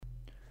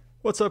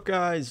What's up,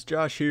 guys?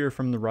 Josh here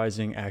from the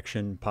Rising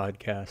Action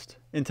Podcast.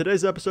 In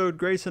today's episode,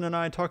 Grayson and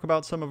I talk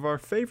about some of our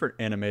favorite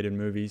animated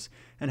movies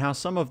and how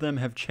some of them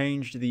have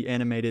changed the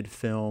animated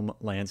film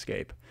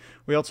landscape.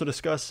 We also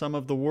discuss some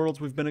of the worlds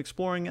we've been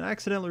exploring and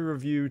accidentally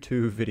review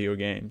 2 video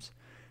games.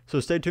 So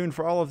stay tuned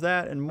for all of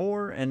that and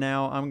more, and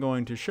now I'm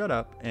going to shut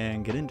up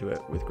and get into it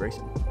with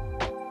Grayson.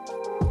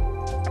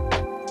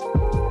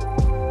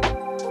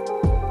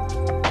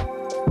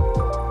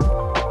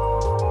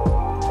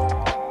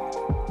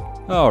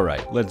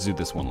 Alright, let's do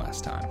this one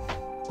last time.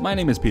 My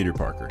name is Peter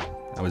Parker.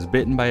 I was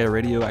bitten by a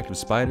radioactive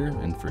spider,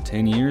 and for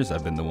 10 years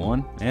I've been the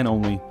one and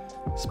only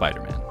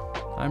Spider-Man.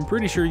 I'm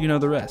pretty sure you know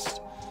the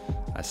rest.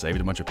 I saved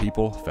a bunch of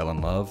people, fell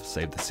in love,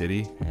 saved the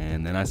city,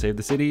 and then I saved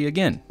the city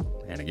again,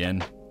 and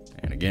again,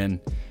 and again,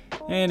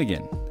 and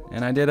again.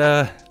 And I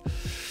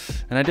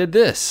did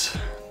this.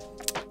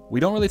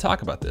 We don't really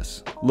talk about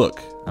this. Look,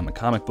 I'm a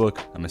comic book,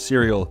 I'm a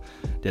cereal,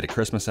 did a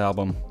Christmas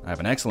album, I have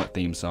an excellent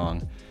theme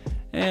song,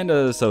 and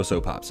a so-so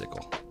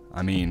popsicle.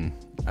 I mean,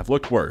 I've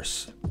looked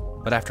worse,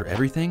 but after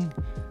everything,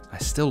 I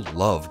still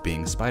love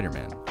being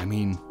Spider-Man. I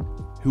mean,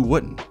 who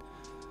wouldn't?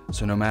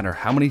 So no matter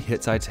how many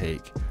hits I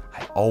take,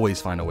 I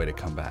always find a way to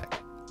come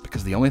back.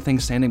 Because the only thing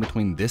standing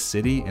between this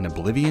city and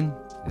oblivion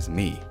is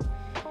me.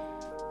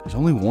 There's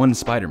only one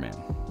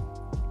Spider-Man,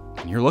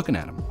 and you're looking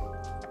at him.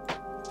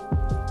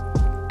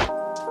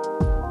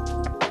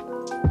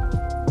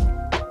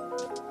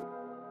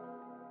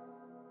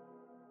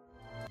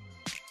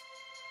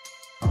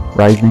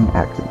 Rising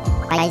Action.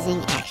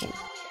 Rising Action.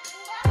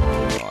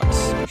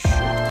 We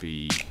should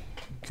be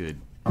good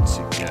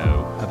to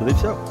go. I believe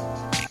so.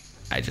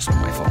 I just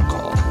want my phone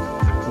call.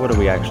 What do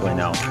we actually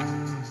know?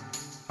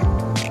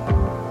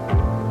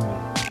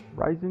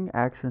 Rising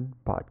Action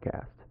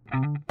Podcast.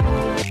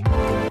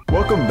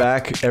 Welcome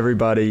back,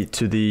 everybody,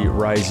 to the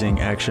Rising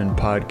Action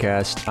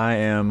Podcast. I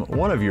am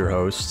one of your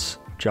hosts,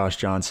 Josh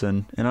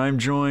Johnson, and I'm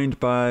joined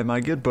by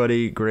my good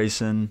buddy,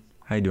 Grayson.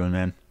 How you doing,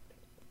 man?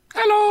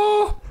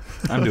 Hello!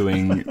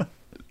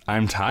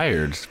 I'm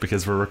tired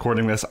because we're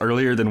recording this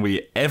earlier than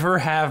we ever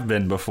have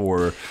been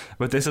before,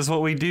 but this is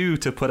what we do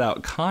to put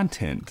out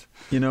content.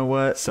 You know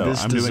what? So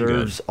this I'm doing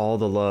deserves good. all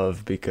the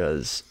love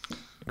because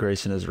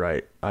Grayson is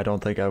right. I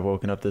don't think I've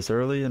woken up this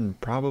early and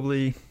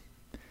probably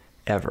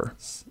ever.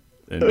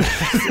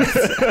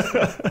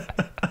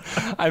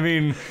 I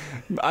mean,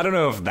 I don't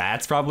know if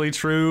that's probably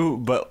true,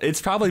 but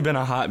it's probably been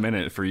a hot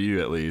minute for you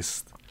at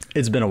least.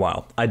 It's been a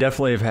while. I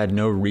definitely have had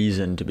no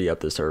reason to be up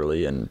this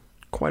early in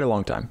quite a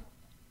long time.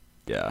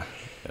 Yeah.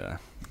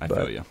 I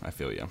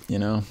feel you. You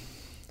know,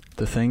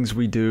 the things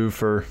we do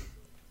for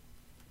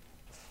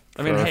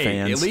I mean, our hey,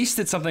 fans. at least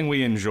it's something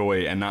we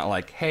enjoy and not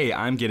like, hey,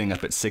 I'm getting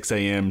up at 6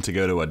 a.m. to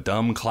go to a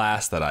dumb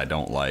class that I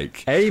don't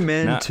like.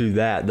 Amen to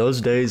that.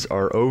 Those days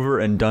are over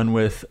and done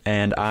with,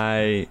 and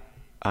I'm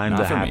Not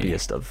the for me.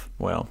 happiest of,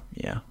 well,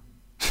 yeah.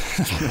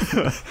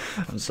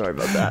 I'm sorry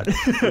about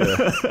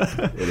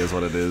that. It is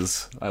what it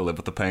is. I live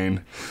with the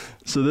pain.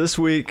 So this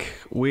week,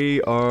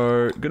 we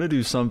are going to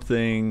do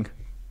something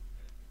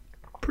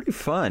pretty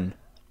fun.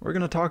 We're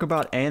going to talk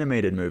about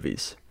animated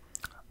movies.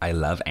 I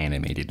love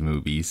animated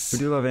movies. We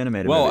do love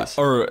animated movies.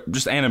 Or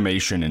just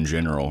animation in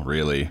general,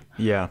 really.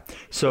 Yeah.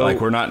 So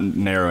Like, we're not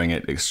narrowing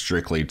it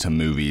strictly to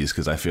movies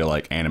because I feel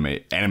like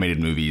animated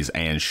movies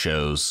and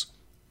shows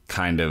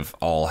kind of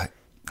all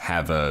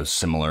have a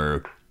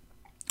similar...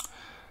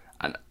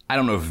 I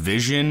don't know if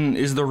vision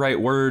is the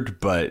right word,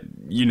 but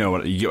you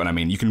get what I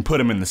mean. You can put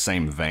them in the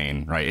same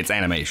vein, right? It's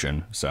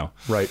animation, so.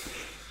 Right.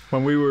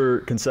 When we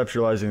were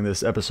conceptualizing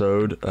this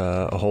episode,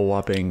 a whole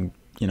whopping,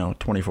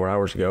 24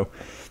 hours ago,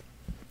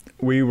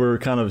 we were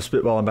kind of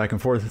spitballing back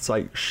and forth. It's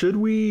like, should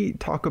we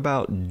talk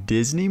about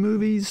Disney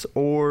movies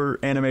or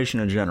animation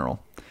in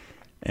general?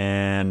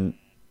 And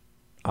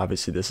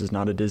obviously this is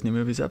not a Disney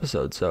movies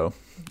episode, so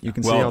you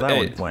can see how that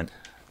one went.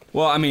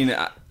 Well, I mean,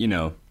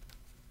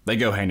 they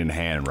go hand in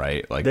hand,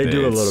 right? Like They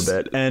do a little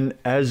bit. And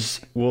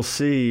as we'll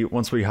see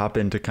once we hop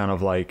into kind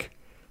of like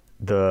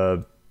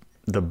the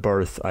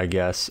birth, I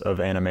guess,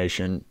 of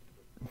animation,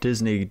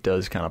 Disney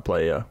does kind of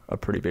play a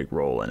pretty big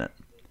role in it.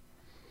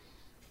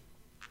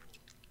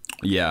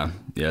 Yeah.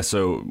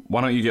 So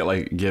why don't you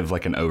give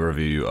an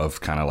overview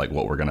of kind of like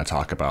what we're going to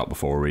talk about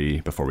before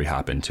we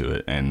hop into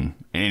it, and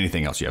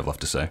anything else you have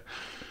left to say?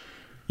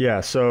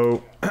 Yeah.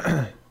 So,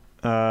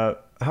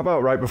 how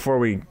about right before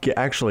we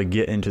actually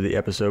get into the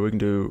episode, we can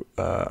do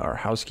our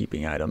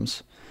housekeeping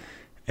items,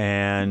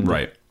 and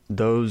right.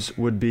 Those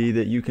would be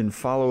that you can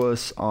follow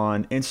us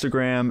on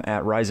Instagram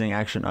at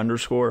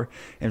risingaction_.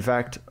 In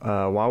fact,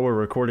 while we're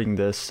recording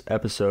this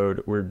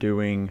episode, we're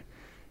doing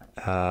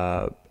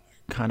kind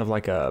of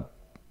like a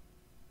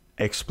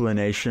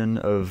explanation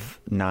of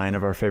 9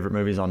 of our favorite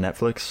movies on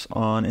Netflix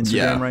on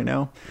Instagram right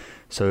now.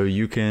 So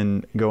you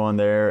can go on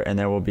there and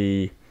there will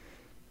be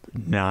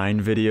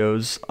 9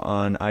 videos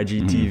on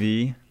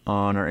IGTV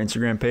on our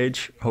Instagram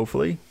page,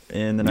 hopefully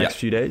in the next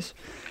few days.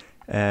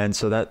 And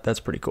so that's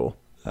pretty cool.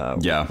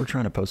 We're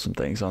trying to post some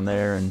things on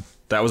there and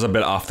that was a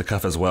bit off the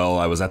cuff as well.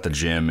 I was at the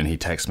gym and he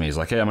texted me. He's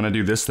like, "Hey, I'm going to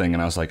do this thing."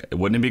 And I was like,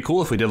 wouldn't it be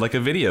cool if we did like a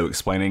video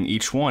explaining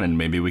each one and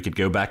maybe we could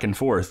go back and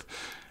forth?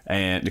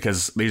 And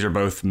because these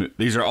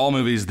are all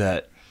movies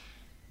that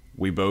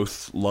we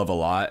both love a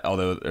lot,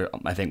 although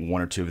I think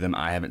one or two of them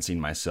I haven't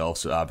seen myself.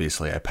 So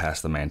obviously I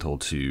passed the mantle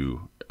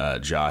to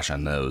Josh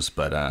on those.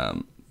 But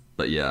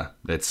yeah,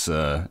 it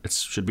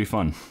should be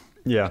fun.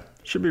 Yeah,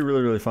 should be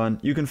really, really fun.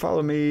 You can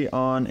follow me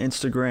on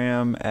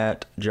Instagram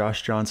at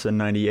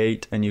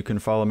JoshJohnson98, and you can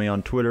follow me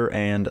on Twitter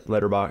and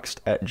Letterboxd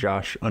at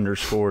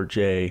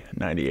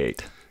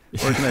Josh_J98.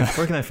 Where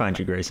can I find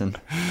you, Grayson?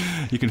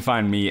 You can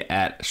find me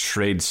at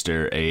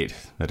Schradester8.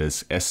 That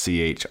is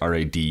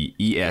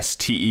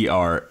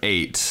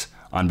SCHRADESTER8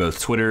 on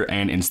both Twitter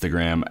and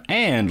Instagram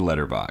and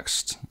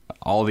Letterboxd.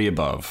 All the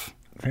above.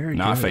 Very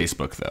Not good.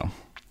 Facebook though.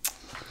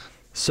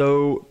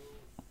 So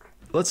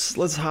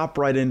let's hop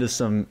right into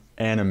some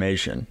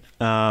animation.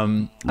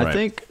 I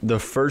think the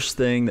first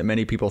thing that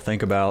many people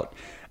think about,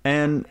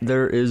 and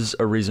there is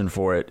a reason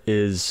for it,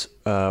 is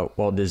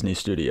Walt Disney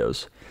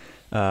Studios.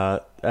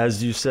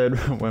 As you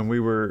said when we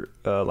were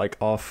like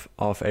off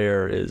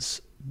air,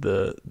 is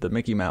the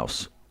Mickey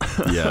Mouse.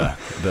 Yeah,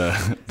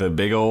 the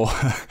big ol'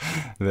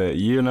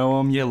 you know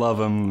him, you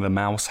love him, the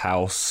Mouse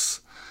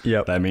House.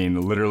 Yep. I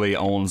mean, literally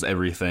owns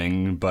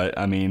everything. But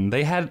I mean,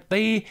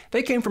 they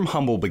came from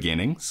humble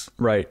beginnings.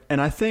 Right. And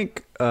I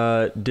think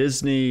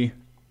Disney,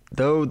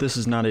 though this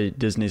is not a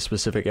Disney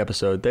specific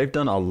episode, they've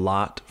done a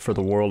lot for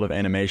the world of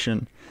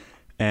animation.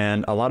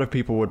 And a lot of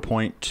people would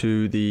point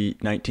to the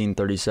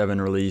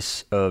 1937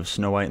 release of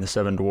Snow White and the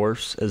Seven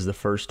Dwarfs as the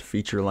first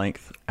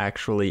feature-length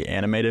actually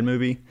animated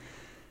movie.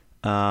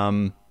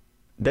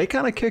 They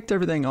kind of kicked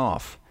everything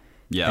off.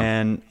 Yeah.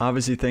 And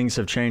obviously things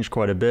have changed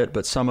quite a bit,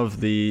 but some of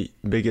the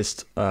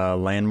biggest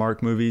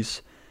landmark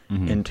movies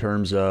in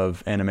terms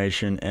of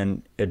animation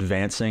and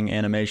advancing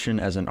animation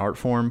as an art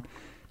form,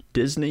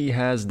 Disney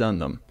has done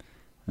them.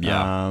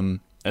 Yeah.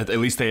 At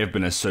least they have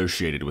been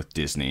associated with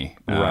Disney.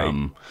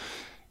 Right.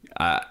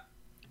 I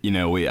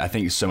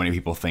think so many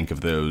people think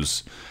of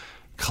those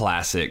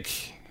classic,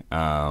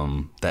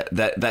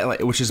 that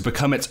which has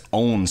become its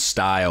own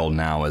style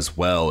now as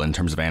well in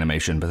terms of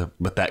animation,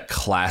 but that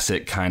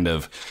classic kind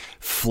of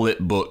flip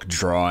book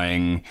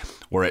drawing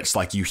where it's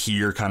like you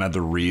hear kind of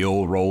the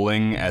reel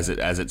rolling as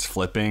it's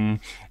flipping,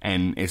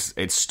 and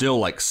it's still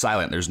like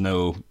silent. There's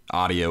no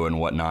audio and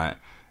whatnot.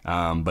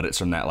 But it's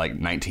from that like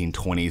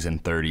 1920s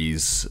and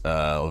 30s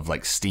of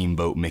like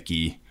Steamboat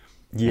Mickey.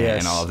 Yes.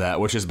 And all of that,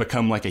 which has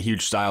become like a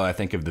huge style, I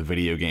think, of the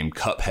video game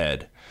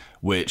Cuphead,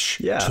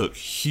 which took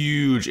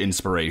huge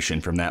inspiration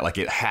from that. Like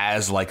it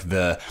has like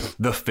the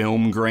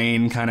film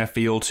grain kind of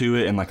feel to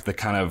it, and like the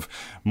kind of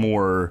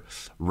more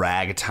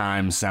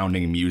ragtime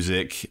sounding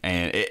music,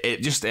 and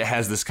it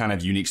has this kind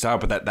of unique style.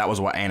 But that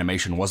was what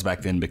animation was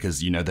back then,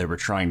 because they were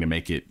trying to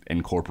make it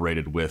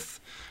incorporated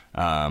with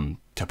to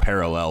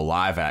parallel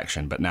live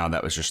action. But now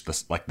that was just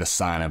the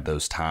sign of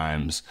those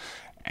times,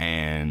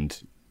 and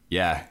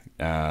yeah.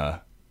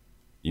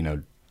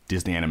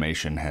 Disney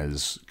Animation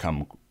has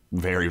come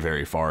very,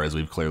 very far, as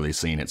we've clearly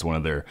seen. It's one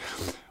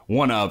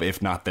of,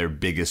 if not their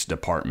biggest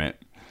department,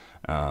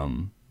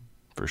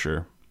 for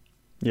sure.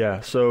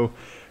 Yeah. So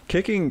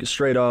kicking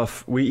straight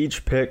off, we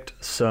each picked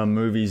some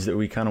movies that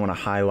we kind of want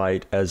to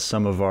highlight as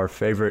some of our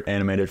favorite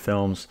animated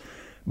films,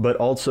 but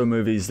also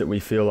movies that we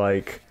feel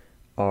like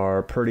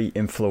are pretty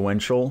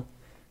influential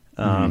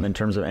in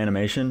terms of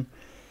animation.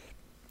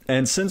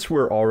 And since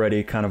we're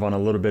already kind of on a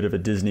little bit of a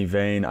Disney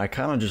vein, I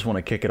kind of just want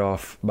to kick it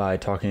off by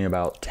talking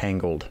about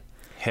Tangled.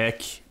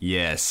 Heck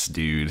yes,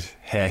 dude.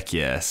 Heck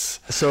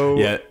yes.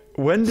 So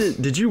when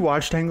did you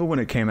watch Tangled when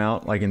it came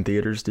out, like in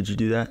theaters? Did you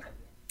do that?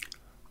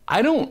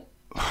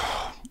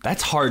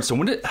 That's hard. So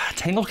when did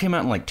Tangled came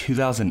out in like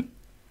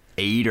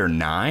 2008 or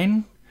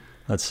 9?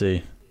 Let's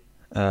see.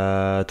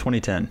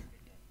 2010.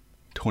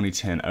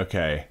 2010.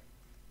 Okay.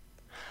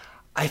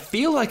 I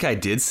feel like I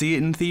did see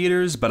it in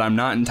theaters, but I'm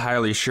not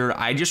entirely sure.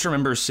 I just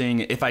remember seeing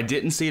it. If I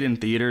didn't see it in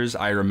theaters,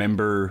 I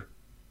remember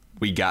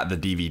we got the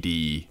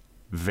DVD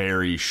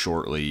very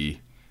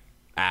shortly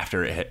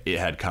after it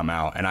had come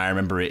out. And I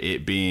remember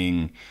it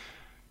being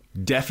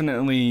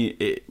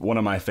definitely one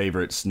of my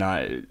favorites.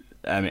 I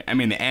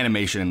mean, the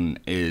animation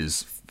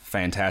is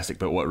fantastic,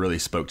 but what really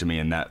spoke to me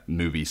in that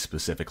movie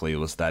specifically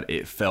was that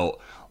it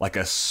felt like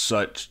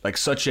such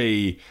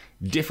a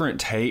different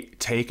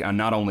take on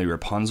not only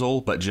Rapunzel,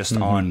 but just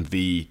on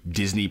the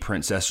Disney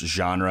princess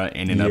genre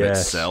in and of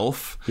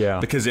itself. Yeah.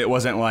 Because it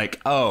wasn't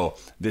like, oh,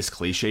 this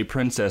cliche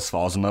princess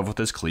falls in love with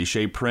this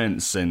cliche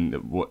prince, and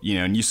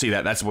and you see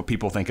that's what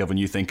people think of when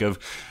you think of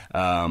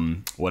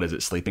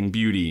Sleeping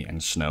Beauty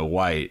and Snow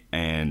White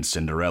and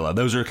Cinderella.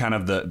 Those are kind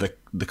of the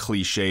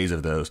cliches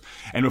of those.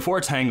 And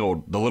before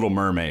Tangled, The Little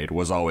Mermaid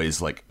was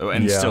always like,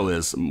 and still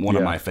is one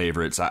of my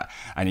favorites. I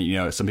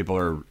some people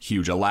are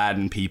huge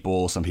Aladdin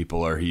people, some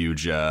people are huge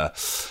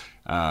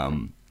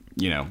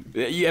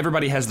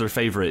everybody has their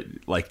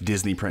favorite like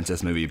Disney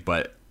princess movie,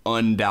 but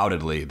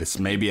undoubtedly, this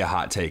may be a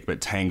hot take, but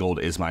Tangled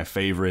is my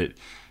favorite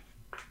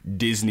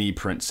Disney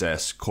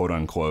princess, quote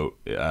unquote,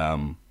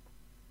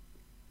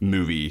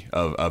 movie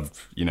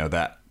of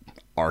that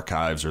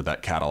archives or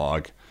that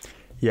catalog.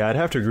 Yeah, I'd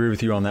have to agree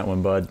with you on that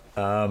one, bud.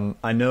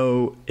 I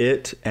know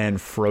It and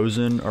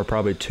Frozen are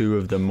probably two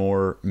of the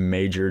more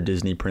major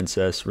Disney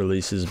princess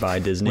releases by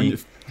Disney.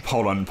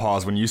 Hold on,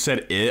 pause. When you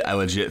said It, I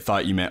legit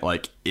thought you meant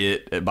like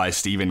It by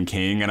Stephen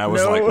King, and I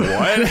was like,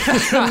 what?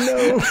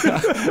 No.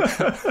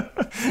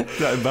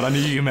 But I knew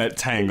you meant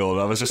Tangled.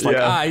 I was just like,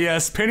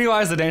 yes,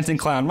 Pennywise the Dancing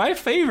Clown, my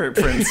favorite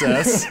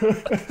princess.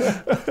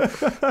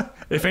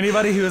 If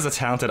anybody who is a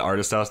talented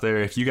artist out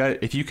there, if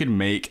you could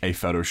make a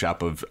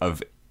Photoshop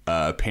of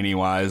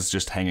Pennywise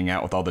just hanging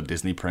out with all the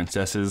Disney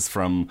princesses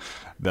from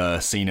the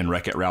scene in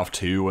Wreck-It Ralph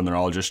 2 when they're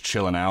all just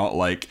chilling out,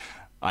 like,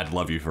 I'd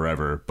love you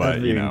forever. But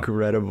that'd be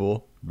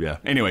incredible. Yeah.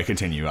 Anyway,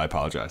 continue. I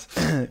apologize.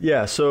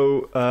 Yeah.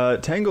 So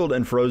Tangled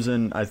and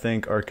Frozen, I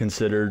think, are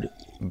considered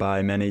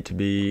by many to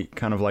be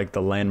kind of like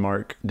the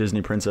landmark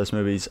Disney princess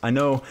movies. I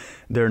know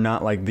they're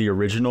not like the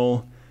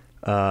original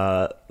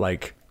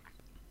like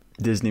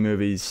Disney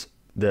movies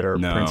that are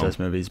princess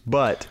movies,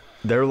 but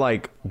they're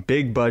like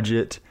big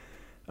budget,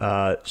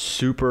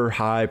 super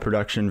high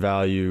production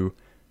value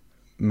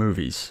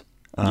movies.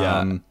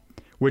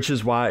 Which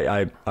is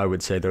why I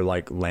would say they're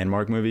like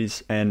landmark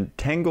movies, and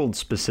Tangled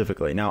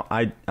specifically. Now,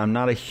 I'm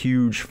not a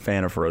huge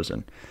fan of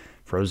Frozen.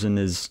 Frozen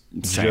is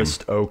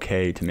just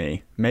okay to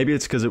me. Maybe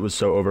it's because it was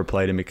so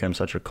overplayed and became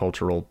such a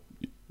cultural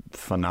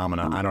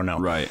phenomena. I don't know.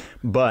 Right.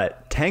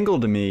 But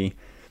Tangled to me,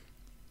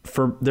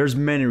 there's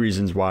many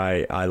reasons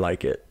why I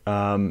like it.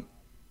 So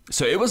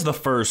it was the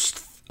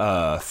first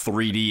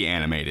 3D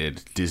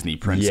animated Disney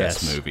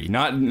princess movie.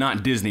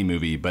 Not Disney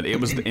movie, but it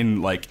was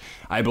in like,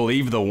 I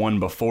believe the one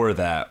before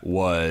that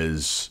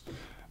was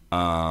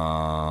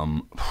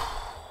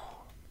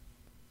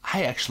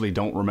I actually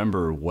don't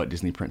remember what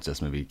Disney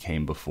princess movie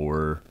came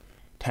before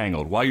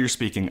Tangled. While you're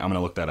speaking, I'm going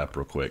to look that up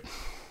real quick.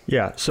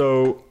 Yeah,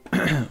 so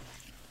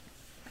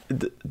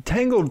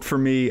Tangled for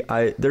me,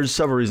 there's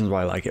several reasons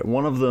why I like it.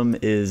 One of them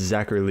is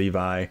Zachary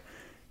Levi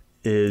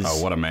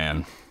Oh, what a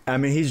man. I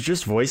mean, he's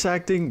just voice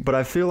acting, but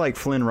I feel like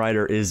Flynn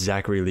Rider is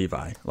Zachary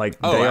Levi. Like,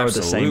 they are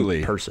the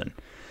same person.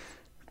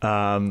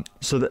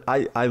 So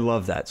I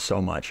love that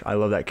so much. I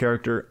love that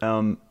character.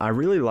 I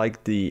really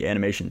like the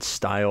animation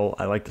style.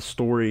 I like the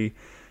story.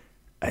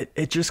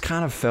 It just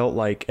kind of felt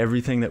like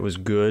everything that was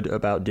good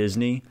about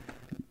Disney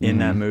in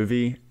that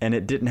movie, and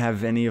it didn't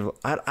have any of...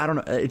 I don't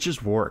know. It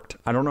just worked.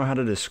 I don't know how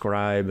to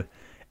describe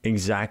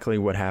exactly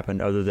what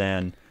happened other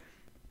than...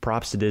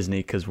 props to Disney,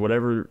 because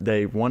whatever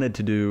they wanted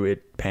to do,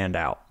 it panned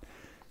out.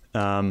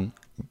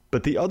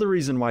 But the other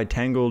reason why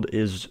Tangled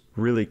is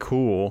really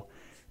cool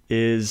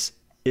is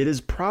it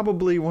is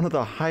probably one of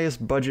the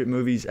highest budget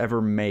movies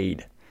ever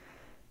made.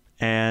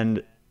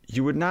 And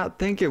you would not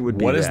think it would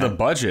be. What is the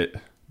budget?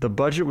 The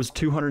budget was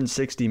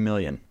 $260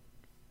 million.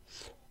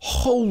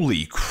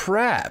 Holy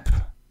crap.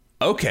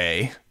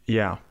 Okay.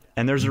 Yeah.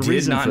 And there's a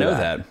reason for that. Did not know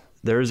that.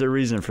 There's a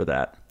reason for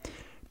that.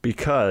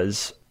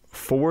 Because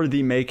for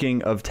the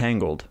making of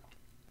Tangled,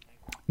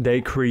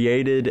 they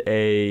created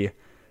a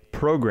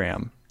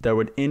program that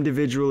would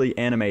individually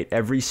animate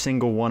every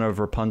single one of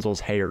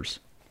Rapunzel's hairs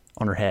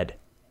on her head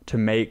to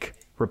make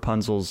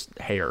Rapunzel's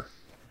hair.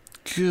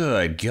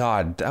 Good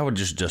God, that would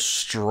just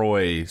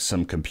destroy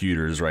some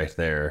computers right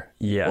there.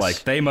 Yes.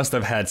 Like, they must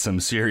have had some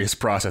serious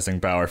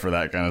processing power for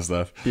that kind of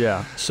stuff.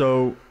 Yeah.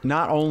 So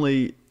not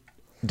only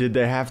did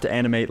they have to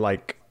animate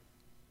like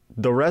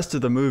the rest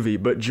of the movie,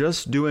 but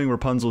just doing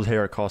Rapunzel's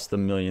hair cost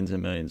them millions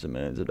and millions and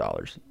millions of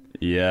dollars.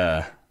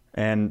 Yeah.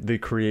 And the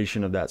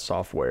creation of that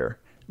software,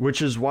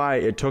 which is why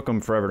it took them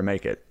forever to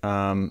make it.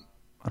 I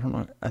don't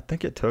know. I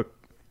think it took,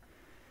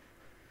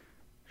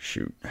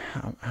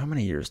 how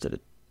many years did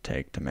it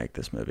take to make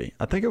this movie?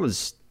 I think it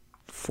was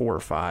 4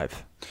 or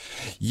 5.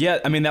 Yeah,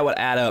 I mean, that would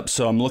add up.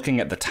 So I'm looking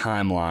at the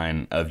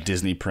timeline of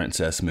Disney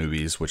princess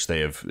movies, which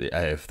I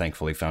have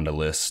thankfully found a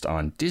list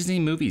on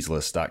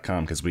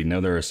DisneyMoviesList.com, because we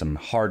know there are some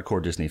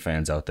hardcore Disney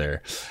fans out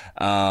there.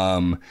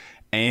 And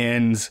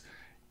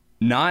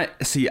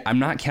I'm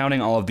not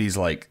counting all of these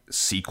like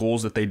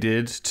sequels that they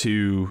did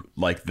to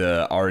like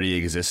the already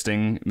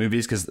existing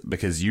movies,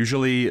 because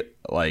usually,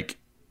 like,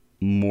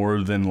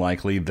 more than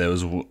likely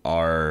those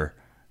are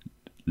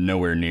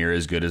nowhere near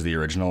as good as the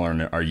original,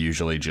 or are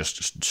usually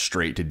just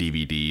straight to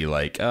DVD,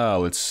 like, oh,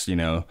 let's,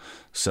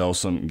 sell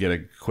some, get a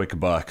quick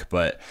buck.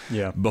 But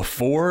yeah,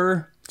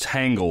 before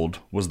Tangled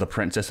was The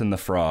Princess and the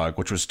Frog,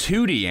 which was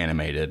 2D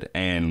animated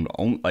and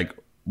like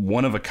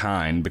one of a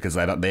kind, because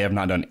they have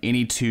not done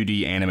any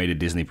 2D animated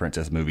Disney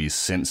princess movies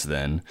since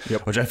then.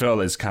 Yep. Which I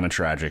feel is kind of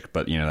tragic,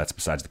 but that's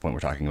besides the point.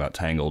 We're talking about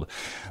Tangled.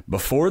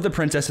 Before The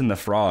Princess and the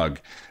Frog,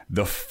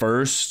 the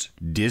first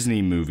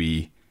Disney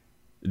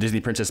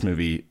princess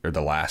movie, or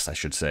the last, I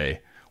should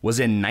say, was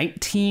in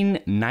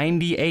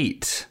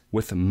 1998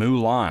 with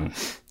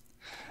Mulan.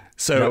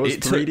 So that was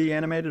 3D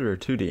animated or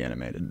 2D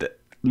animated?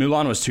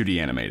 Mulan was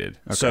 2D animated.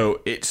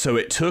 Okay. So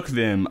it took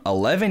them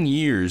 11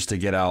 years to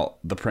get out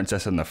The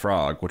Princess and the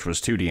Frog, which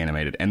was 2D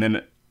animated, and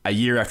then a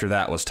year after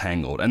that was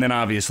Tangled. And then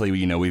obviously,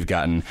 we've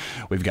gotten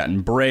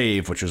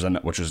Brave, which was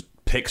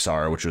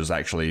Pixar, which was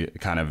actually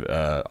kind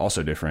of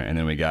also different. And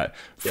then we got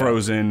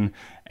Frozen,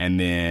 and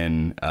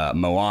then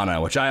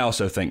Moana, which I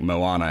also think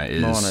Moana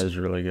is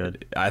really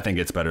good. I think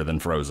it's better than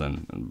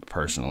Frozen,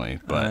 personally.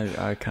 But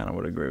I kind of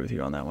would agree with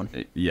you on that one.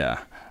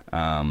 Yeah.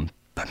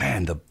 But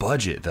man, the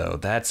budget though,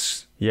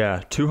 that's...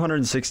 Yeah,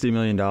 $260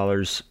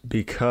 million,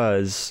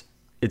 because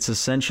it's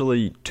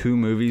essentially 2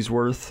 movies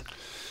worth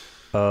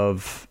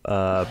of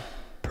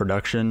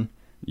production.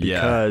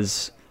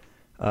 Because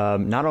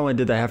not only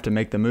did they have to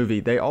make the movie,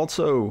 they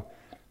also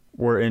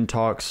were in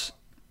talks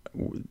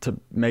to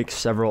make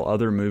several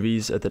other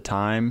movies at the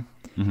time.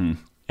 Mm-hmm.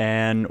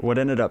 And what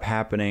ended up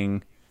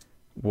happening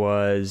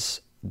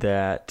was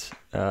that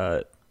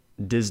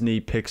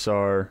Disney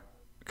Pixar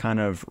kind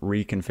of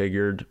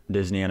reconfigured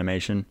Disney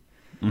Animation.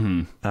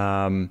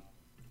 Mm-hmm.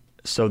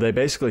 So they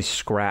basically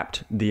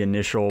scrapped the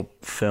initial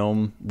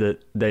film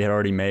that they had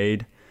already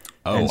made.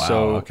 Oh, and wow.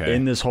 So okay.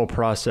 in this whole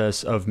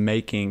process of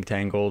making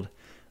Tangled,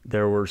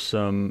 there were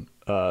some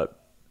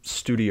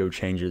studio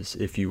changes,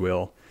 if you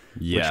will,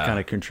 which kind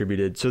of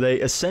contributed. So they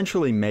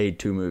essentially made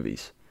 2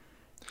 movies.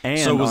 And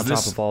so on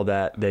top of all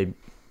that, they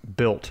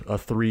built a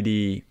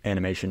 3D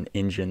animation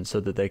engine so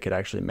that they could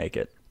actually make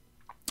it.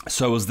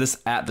 So was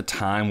this at the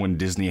time when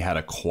Disney had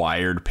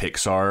acquired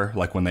Pixar,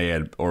 like when they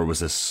had, or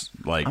was this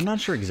like... I'm not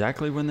sure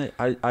exactly when they...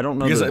 I don't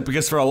know.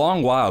 Because for a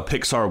long while,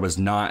 Pixar was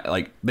not,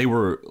 like, they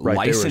were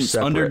licensed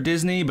under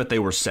Disney, but they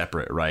were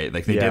separate, right?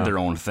 Like, they did their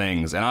own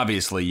things. And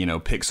obviously, you know,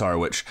 Pixar,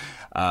 which...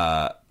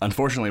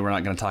 unfortunately, we're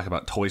not going to talk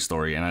about Toy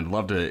Story, and I'd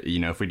love to, you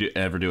know, if we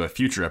ever do a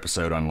future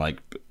episode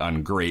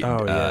on great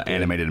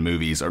animated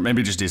movies, or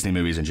maybe just Disney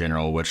movies in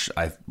general, which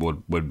I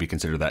would be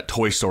considered that.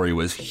 Toy Story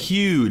was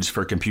huge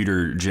for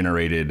computer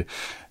generated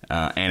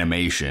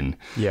animation.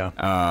 Yeah.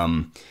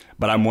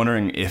 But I'm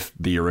wondering if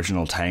the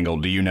original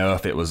Tangled, do you know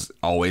if it was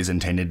always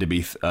intended to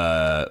be,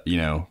 you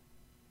know,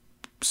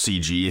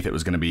 CG, if it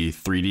was going to be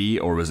 3D,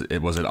 or was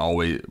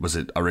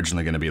it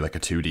originally going to be like a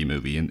 2D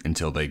movie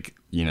until they,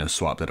 you know,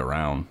 swapped it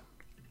around?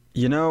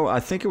 You know, I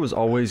think it was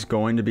always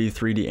going to be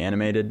 3D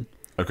animated.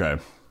 Okay.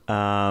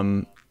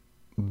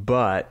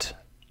 But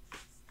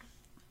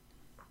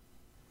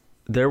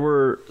there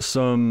were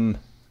some...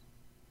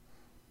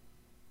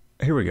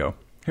 Here we go.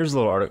 Here's a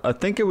little article. I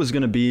think it was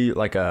going to be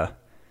like a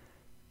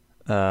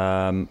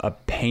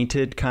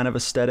painted kind of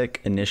aesthetic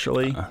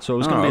initially, so it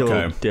was going to be a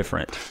little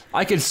different.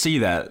 I could see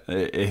that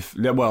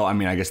I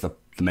mean, I guess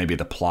maybe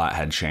the plot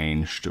had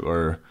changed,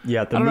 or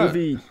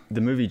the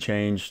movie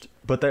changed,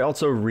 but they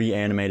also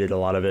reanimated a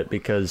lot of it,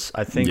 because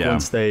I think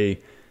once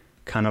they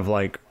kind of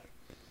like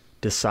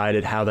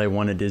decided how they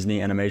wanted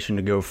Disney animation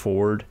to go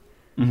forward,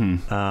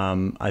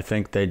 I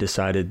think they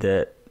decided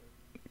that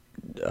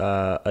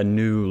a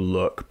new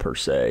look per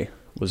se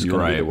was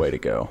going to be the way to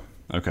go.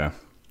 Okay.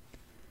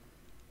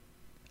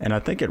 And I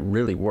think it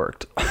really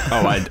worked.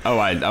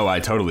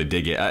 I totally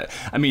dig it.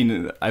 I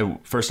mean,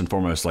 first and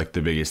foremost, like,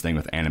 the biggest thing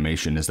with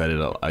animation is that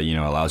it, you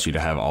know, allows you to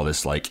have all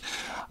this, like,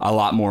 a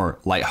lot more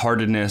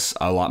lightheartedness,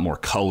 a lot more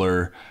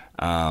color,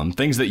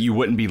 things that you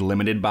wouldn't be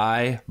limited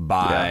by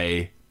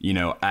you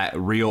know,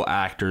 real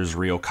actors,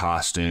 real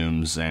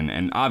costumes,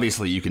 and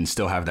obviously you can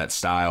still have that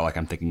style. Like,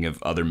 I'm thinking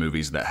of other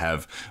movies that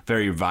have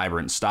very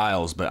vibrant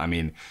styles, but I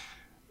mean,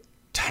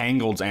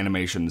 Tangled's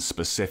animation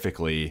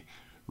specifically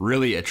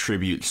really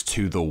attributes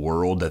to the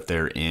world that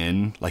they're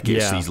in. Like,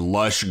 it's these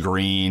lush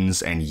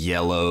greens and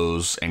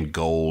yellows and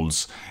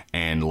golds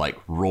and like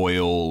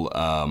royal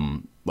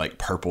like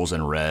purples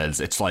and reds.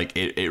 It's like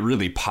it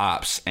really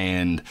pops,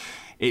 and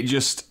it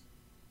just,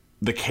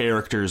 the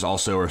characters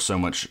also are so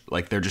much,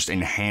 like, they're just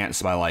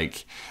enhanced by,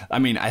 like, I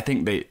mean, I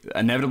think they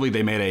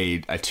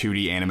made a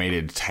 2D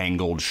animated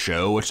Tangled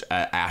show, which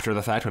after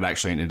the fact would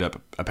actually ended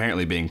up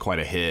apparently being quite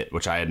a hit,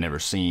 which I had never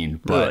seen.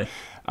 But really?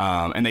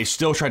 And they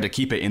still tried to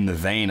keep it in the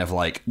vein of,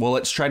 like, well,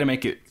 let's try to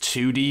make it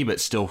 2D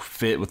but still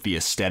fit with the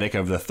aesthetic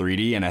of the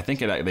 3D, and I think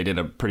they did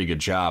a pretty good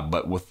job.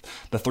 But with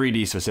the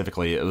 3D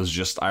specifically, it was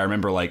just, I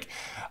remember, like,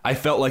 I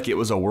felt like it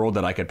was a world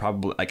that I could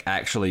probably, like,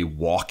 actually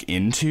walk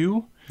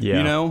into. Yeah.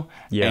 You know?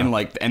 Yeah.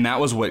 And that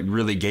was what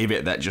really gave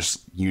it that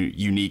just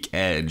unique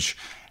edge.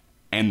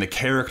 And the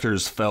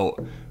characters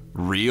felt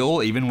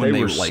real, even when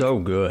they were like, so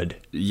good.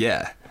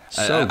 Yeah.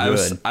 So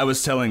good. I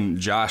was telling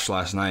Josh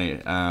last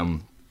night, I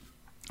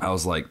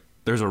was like,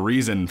 there's a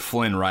reason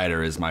Flynn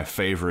Rider is my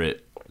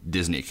favorite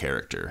Disney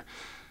character.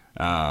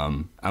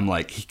 I'm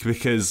like,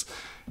 because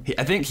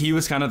I think he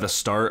was kind of the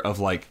start of,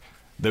 like,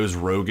 those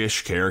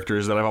roguish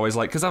characters that I've always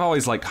liked, because I've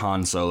always liked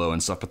Han Solo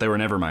and stuff, but they were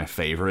never my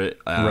favorite.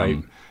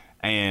 Right.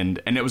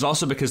 And it was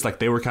also because, like,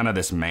 they were kind of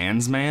this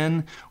man's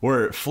man,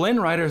 where Flynn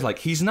Rider's, like,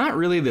 he's not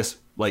really this,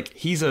 like,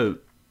 he's a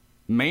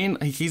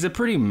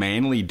pretty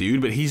manly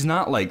dude, but he's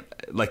not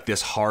like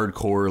this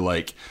hardcore,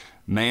 like,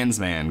 man's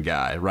man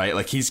guy, right?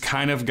 Like, he's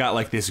kind of got,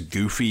 like, this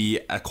goofy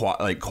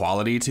like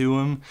quality to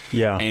him.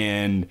 Yeah.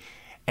 And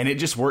it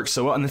just works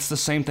so well. And it's the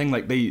same thing,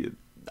 like,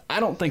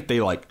 I don't think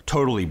they, like,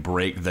 totally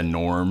break the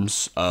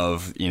norms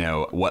of, you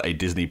know, what a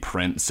Disney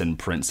prince and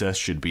princess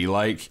should be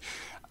like.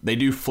 they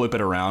do flip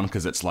it around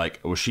because it's like,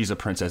 well, she's a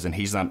princess and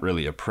he's not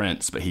really a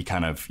prince, but he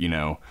kind of, he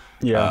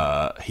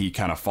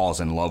kind of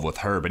falls in love with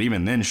her. But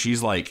even then,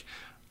 she's like,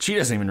 she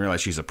doesn't even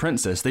realize she's a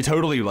princess. They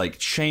totally like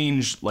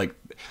change, like,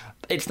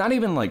 it's not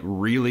even like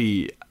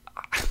really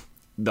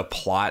the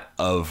plot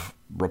of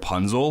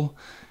Rapunzel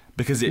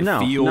because it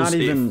feels not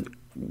even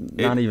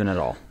at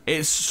all.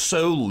 It's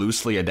so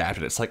loosely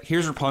adapted. It's like,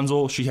 here's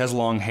Rapunzel. She has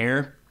long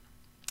hair.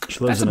 She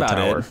lives in a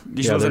tower.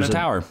 She lives in a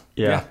tower.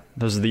 Yeah.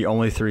 Those are the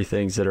only three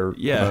things that are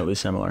remotely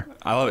similar.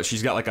 I love it.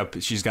 She's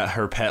got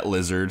her pet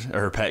lizard or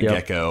her pet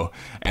gecko.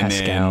 And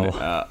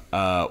Pascal.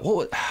 then,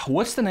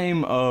 what's the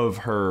name of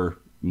her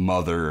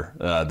mother?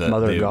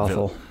 Mother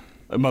Gothel.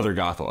 Mother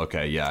Gothel.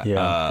 Okay. Yeah.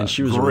 Yeah. And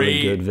she was a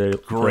really good villain.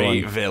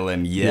 Great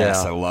villain.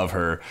 Yes. I love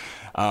her.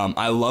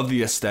 I love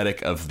the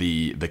aesthetic of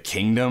the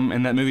kingdom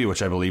in that movie,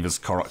 which I believe is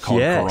called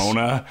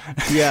Corona.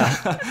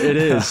 Yeah, it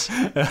is.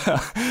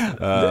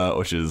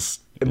 Which is...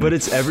 But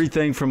it's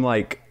everything from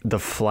like the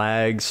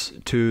flags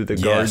to the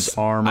guards'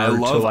 armor. I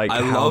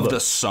love the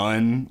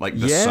sun, like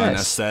the sun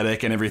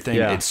aesthetic and everything.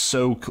 Yeah. It's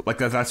so like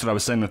that's what I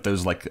was saying with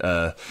those like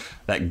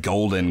that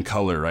golden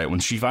color, right?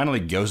 When she finally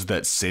goes to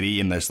that city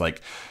and there's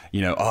like,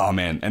 oh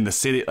man, and the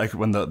city, like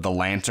when the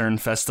Lantern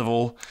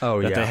Festival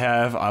that they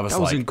have, that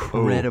was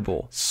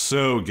incredible,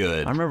 so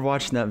good. I remember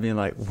watching that and being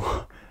like,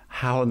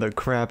 how in the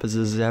crap is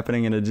this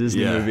happening in a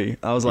Disney movie?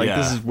 I was like,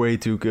 this is way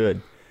too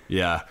good.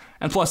 Yeah.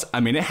 And plus,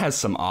 I mean, it has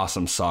some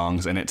awesome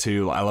songs in it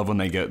too. I love when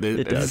they go,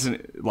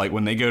 like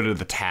when they go to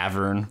the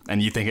tavern and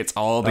you think it's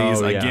all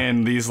these,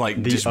 these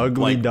like... The just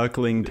Ugly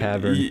Duckling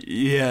Tavern.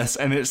 Yes.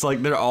 And it's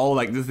like, they're all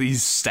like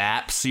these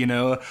saps,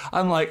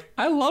 I'm like,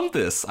 I love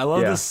this. I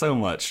love this so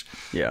much.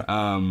 Yeah.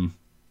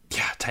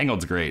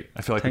 Tangled's great.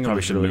 I feel like we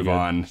probably should move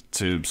on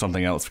to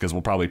something else because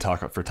we'll probably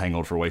talk for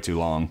Tangled for way too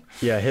long.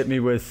 Yeah, hit me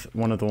with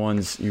one of the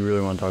ones you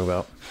really want to talk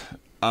about.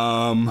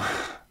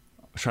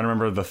 I'm trying to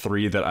remember the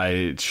three that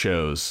I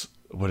chose.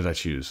 What did I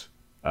choose?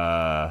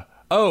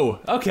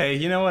 Okay.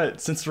 You know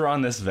what? Since we're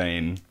on this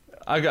vein,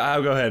 I'll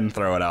go ahead and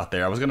throw it out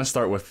there. I was going to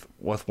start with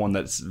one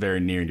that's very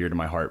near and dear to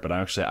my heart, but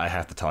I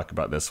have to talk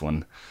about this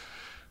one.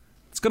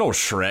 It's good old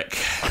Shrek.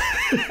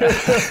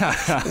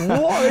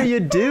 What are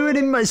you doing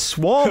in my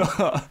swamp?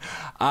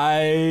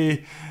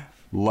 I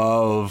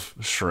love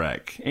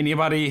Shrek.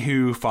 Anybody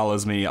who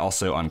follows me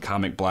also on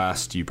Comic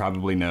Blast, you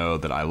probably know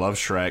that I love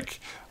Shrek.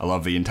 I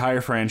love the entire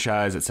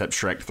franchise, except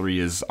Shrek 3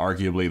 is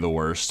arguably the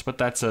worst, but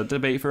that's a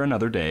debate for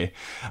another day.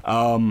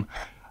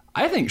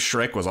 I think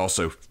Shrek was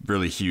also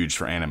really huge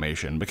for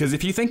animation because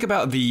if you think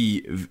about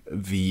the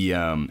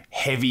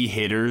heavy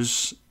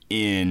hitters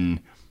in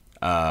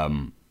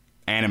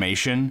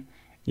animation,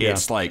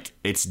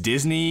 it's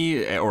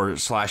Disney or /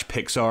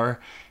 Pixar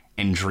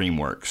and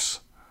DreamWorks.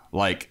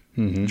 Like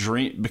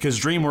because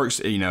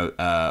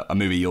DreamWorks, a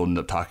movie you'll end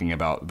up talking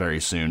about very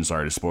soon.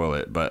 Sorry to spoil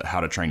it, but How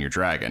to Train Your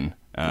Dragon.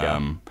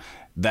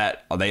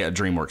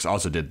 DreamWorks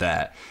also did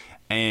that,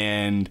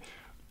 and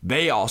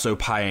they also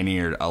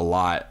pioneered a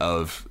lot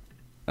of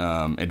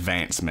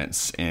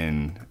advancements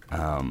in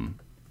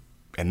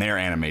their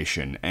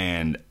animation.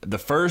 And the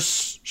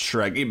first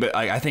Shrek, but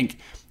I think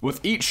with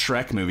each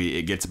Shrek movie,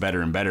 it gets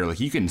better and better. Like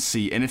you can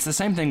see, and it's the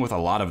same thing with a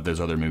lot of those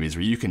other movies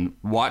where you can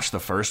watch the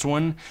first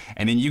one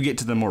and then you get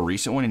to the more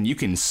recent one and you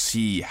can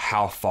see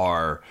how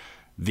far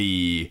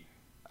the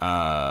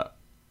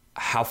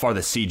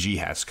CG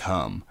has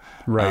come.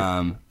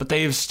 Right. But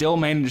they've still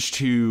managed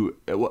to.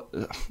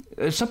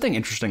 There's something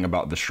interesting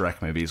about the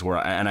Shrek movies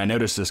and I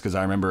noticed this because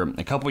I remember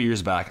a couple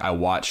years back I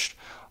watched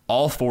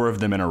all four of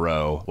them in a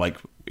row, like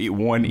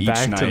one each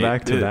night.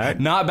 Back to back?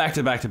 Not back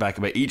to back to back,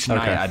 but each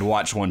night I'd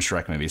watch one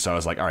Shrek movie. So I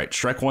was like, all right,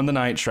 Shrek 1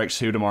 tonight, Shrek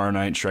 2 tomorrow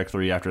night, Shrek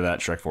 3 after that,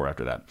 Shrek 4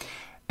 after that.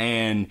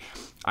 And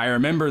I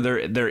remember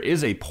there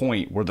is a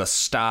point where the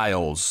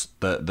style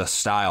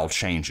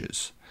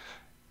changes.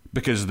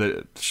 Because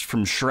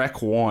from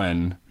Shrek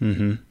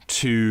 1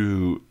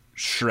 to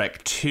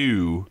Shrek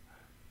 2,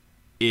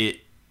 it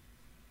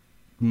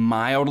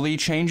mildly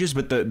changes,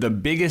 but the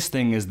biggest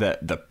thing is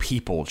that the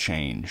people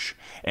change.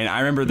 And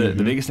I remember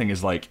the biggest thing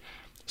is like,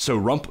 so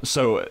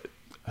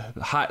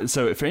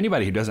for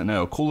anybody who doesn't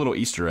know, cool little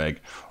Easter egg,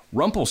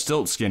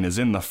 Rumpelstiltskin is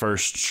in the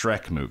first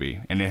Shrek movie.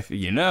 And if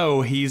you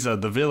know, he's the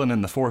villain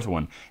in the fourth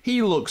one.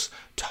 He looks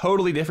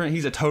totally different.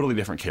 He's a totally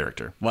different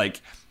character.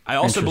 Like, I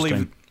also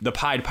believe the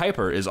Pied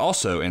Piper is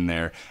also in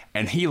there,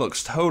 and he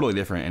looks totally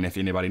different. And if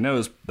anybody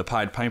knows, the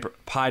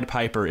Pied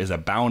Piper is a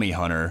bounty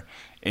hunter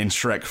in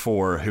Shrek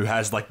 4 who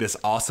has like this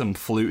awesome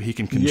flute he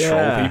can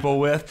control people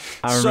with.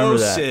 I remember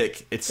that.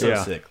 Sick. It's so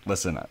sick.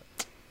 Listen,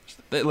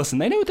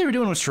 they knew what they were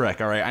doing with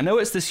Shrek, all right? I know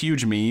it's this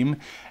huge meme,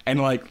 and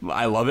like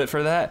I love it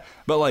for that,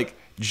 but like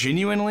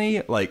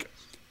genuinely, like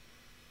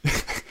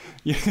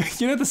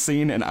you know the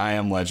scene in I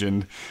Am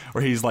Legend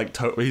where he's like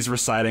he's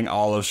reciting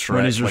all of Shrek,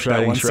 when he's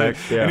reciting Shrek,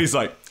 and he's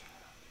like,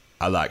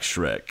 I like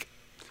Shrek.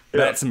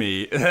 That's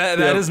me.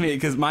 That is me,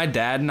 because my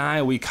dad and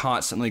I, we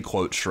constantly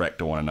quote Shrek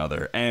to one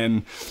another,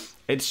 and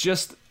it's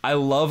just, I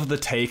love the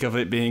take of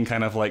it being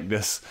kind of like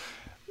this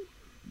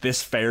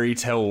fairy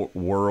tale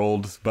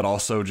world, but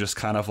also just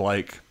kind of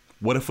like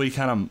what if we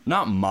kind of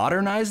not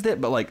modernized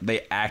it, but like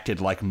they acted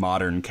like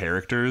modern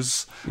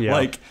characters,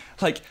 like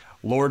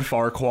Lord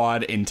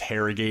Farquaad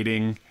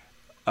interrogating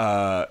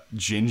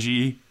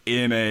Gingy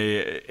in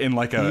a room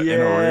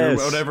or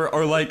whatever,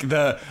 or like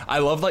I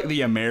love like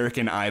the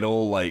American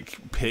Idol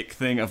like pick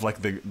thing of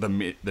like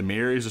the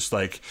mirror is just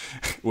like,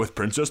 with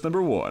princess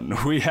number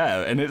 1 we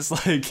have, and it's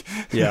like,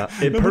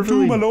 it number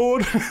 2, my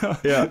lord.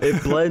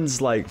 It blends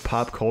like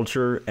pop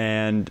culture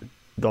and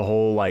the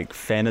whole like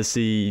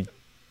fantasy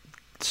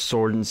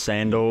sword and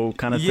sandal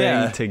kind of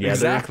thing together.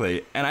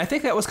 Exactly. And I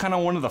think that was kind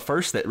of one of the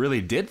first that really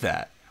did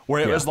that,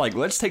 where it was like,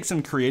 let's take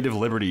some creative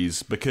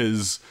liberties,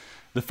 because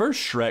the first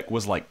Shrek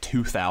was like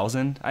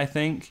 2000, I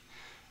think.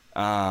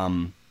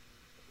 And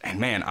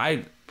man,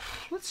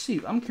 let's see.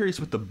 I'm curious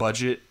what the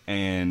budget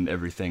and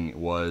everything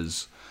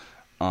was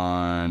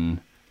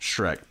on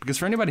Shrek, because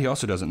for anybody who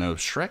also doesn't know,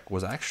 Shrek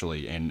was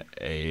actually in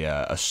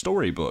a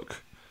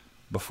storybook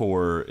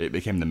before it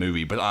became the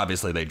movie, but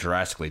obviously they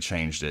drastically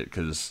changed it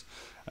because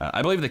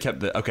I believe they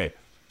kept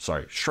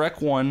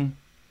Shrek 1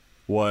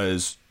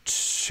 was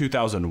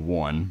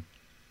 2001.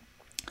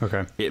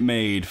 Okay. It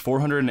made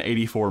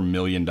 $484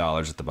 million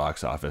at the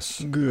box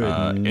office.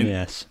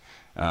 Goodness.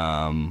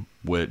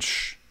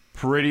 Which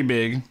pretty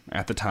big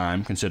at the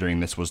time, considering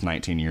this was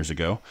 19 years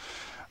ago.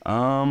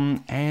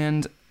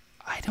 And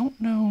I don't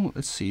know.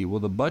 Let's see. Will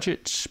the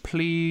budget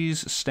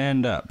please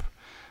stand up?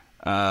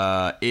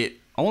 It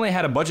only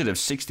had a budget of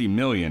 $60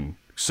 million,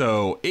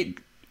 so it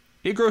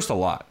grossed a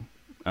lot.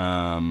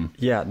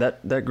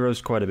 That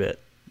grossed quite a bit.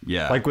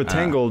 Yeah. Like with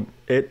Tangled,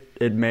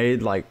 it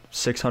made like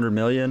 600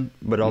 million,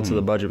 but also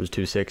the budget was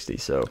 260.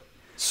 So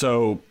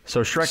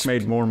Shrek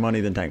made more money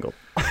than Tangled.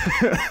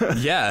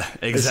 Yeah,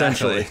 exactly.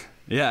 Essentially.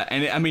 Yeah,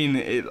 and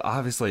it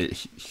obviously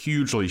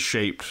hugely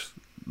shaped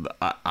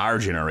our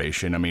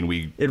generation. I mean,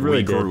 we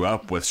grew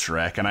up with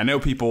Shrek, and I know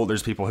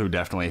there's people who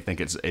definitely think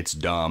it's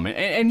dumb,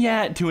 and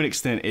yeah, to an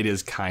extent, it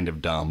is kind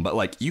of dumb. But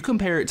like, you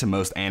compare it to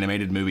most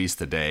animated movies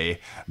today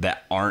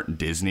that aren't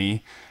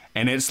Disney,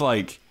 and it's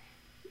like,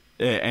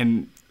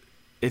 and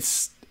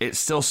it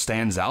still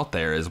stands out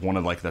there as one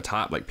of like the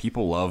top. Like,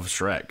 people love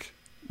Shrek.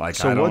 Like,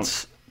 so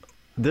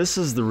this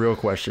is the real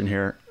question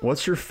here.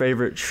 What's your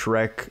favorite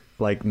Shrek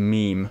like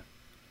meme?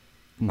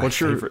 What's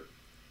your favorite?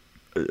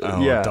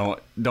 Oh,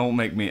 don't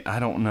make me. I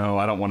don't know.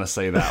 I don't want to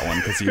say that one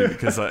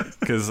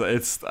because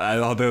it's.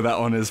 Although that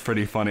one is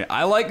pretty funny.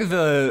 I like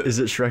the. Is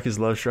it Shrek is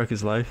love, Shrek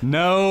is life?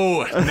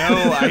 No.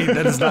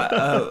 That is not.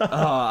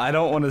 I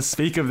don't want to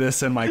speak of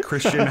this in my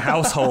Christian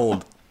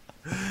household.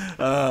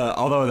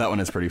 Although that one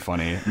is pretty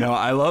funny. No,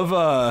 I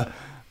love.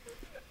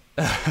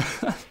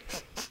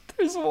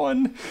 There's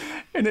one,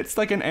 and it's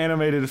like an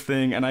animated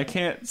thing, and I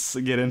can't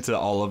get into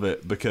all of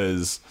it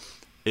because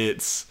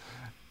it's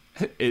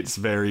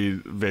very,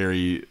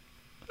 very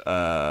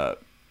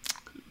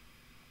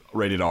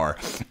rated R,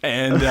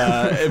 and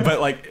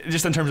but like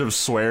just in terms of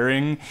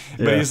swearing,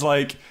 but he's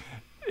like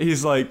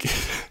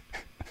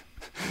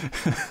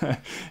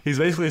he's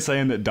basically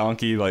saying that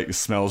Donkey like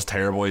smells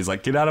terrible. He's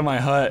like, get out of my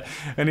hut,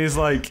 and he's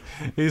like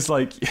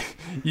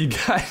you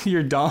got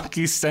your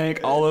donkey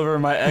stank all over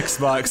my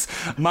Xbox,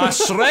 my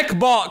Shrek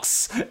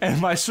box,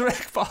 and my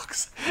Shrek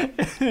box.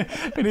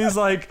 And he's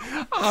like,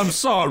 I'm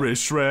sorry,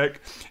 Shrek.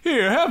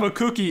 Here, have a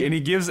cookie. And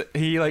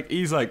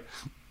he's like,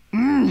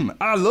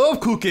 I love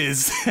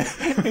cookies.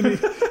 And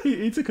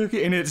he eats a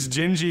cookie, and it's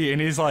Gingy,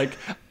 and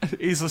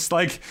he's just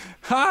like,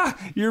 ha,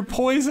 you're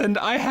poisoned.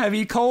 I have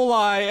E.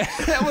 coli.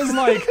 I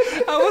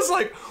was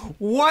like,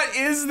 what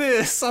is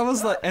this? I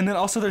was like, and then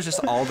also there's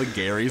just all the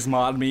Gary's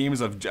Mod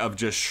memes of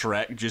just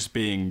Shrek just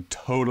being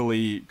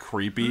totally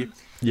creepy.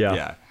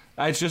 Yeah.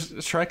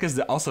 Shrek has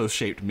also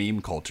shaped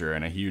meme culture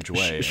in a huge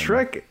way.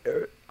 Shrek,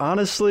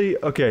 honestly,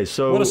 okay,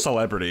 so what a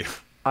celebrity.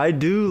 I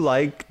do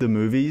like the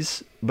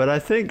movies, but I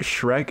think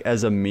Shrek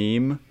as a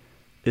meme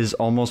is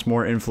almost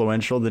more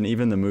influential than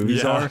even the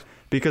movies are,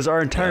 because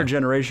our entire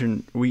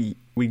generation, we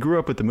grew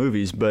up with the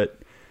movies, but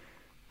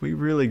we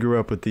really grew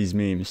up with these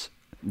memes.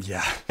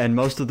 Yeah. And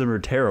most of them are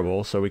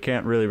terrible, so we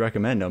can't really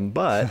recommend them,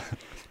 but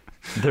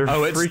they're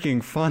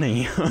freaking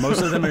funny.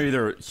 Most of them are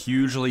either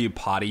hugely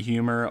potty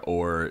humor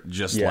or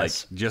just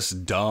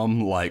just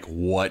dumb, like,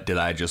 what did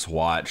I just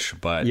watch?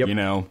 But, you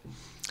know,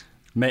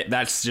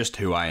 that's just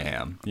who I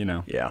am, you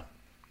know? Yeah.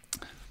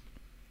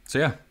 So,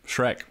 yeah,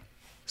 Shrek.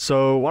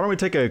 So, why don't we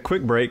take a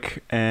quick break,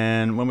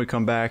 and when we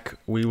come back,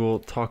 we will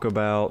talk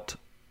about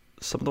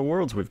some of the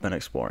worlds we've been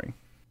exploring.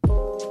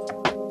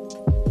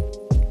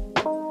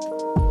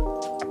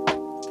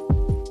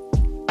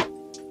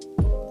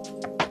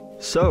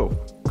 So,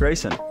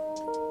 Grayson,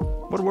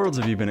 what worlds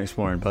have you been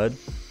exploring, bud?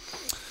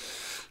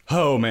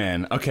 Oh,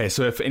 man. Okay,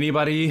 so if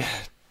anybody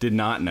did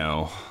not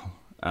know,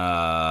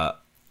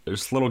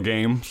 there's a little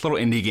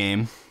indie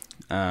game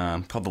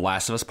called The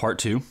Last of Us Part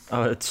 2.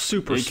 Oh, it's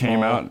super small. It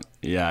came out.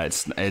 Yeah,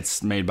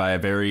 it's made by a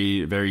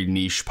very, very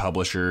niche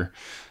publisher.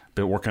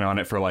 Been working on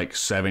it for like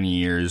 7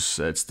 years.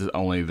 It's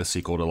only the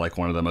sequel to like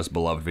one of the most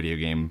beloved video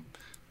game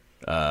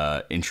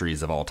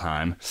entries of all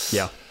time.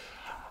 Yeah.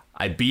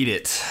 I beat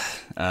it.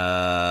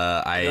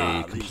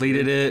 I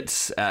completed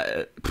it.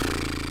 I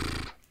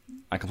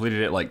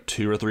completed it like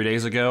 2 or 3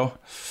 days ago.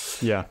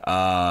 Yeah.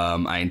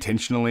 I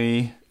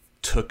intentionally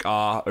took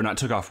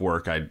off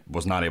work. I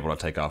was not able to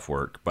take off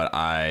work, but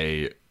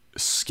I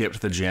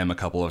skipped the gym a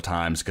couple of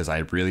times because I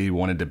really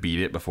wanted to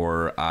beat it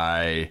before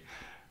I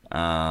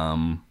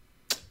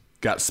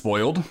got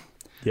spoiled.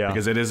 Yeah.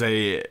 Because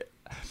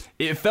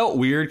it felt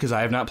weird because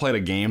I have not played a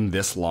game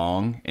this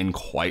long in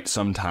quite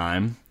some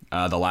time.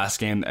 The last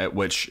game at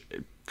which,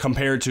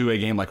 compared to a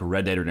game like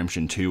Red Dead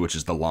Redemption 2, which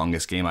is the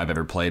longest game I've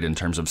ever played in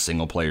terms of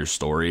single player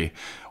story,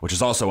 which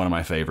is also one of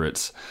my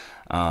favorites.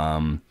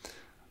 Red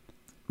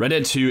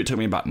Dead 2, it took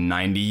me about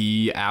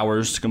 90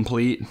 hours to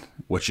complete,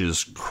 which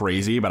is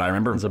crazy. But I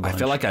remember, I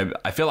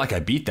feel like I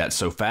beat that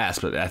so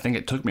fast, but I think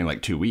it took me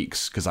like 2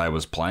 weeks because I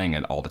was playing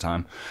it all the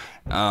time.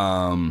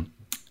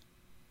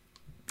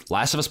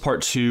 Last of Us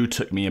Part 2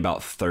 took me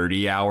about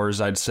 30 hours,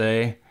 I'd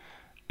say.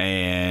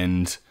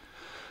 And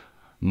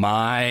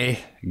my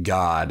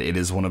God, it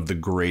is one of the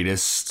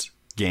greatest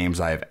games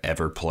I have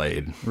ever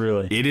played.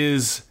 Really? It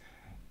is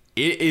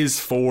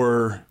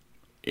for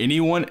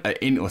anyone.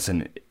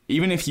 Listen,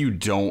 even if you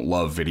don't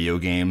love video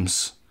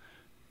games,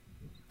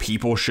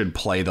 people should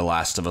play The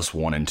Last of Us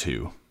 1 and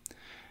 2.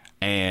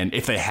 And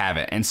if they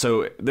haven't. And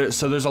so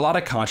there's a lot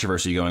of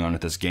controversy going on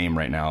with this game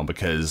right now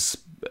because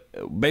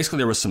basically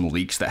there was some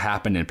leaks that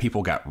happened and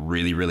people got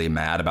really, really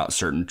mad about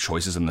certain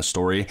choices in the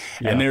story.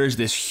 Yeah. And there is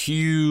this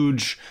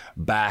huge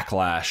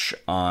backlash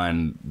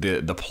on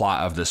the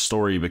plot of this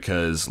story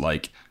because,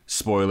 like,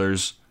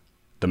 spoilers,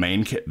 the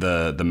main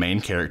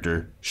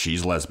character,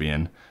 she's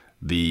lesbian.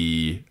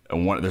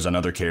 There's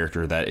another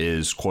character that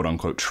is quote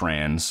unquote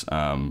trans,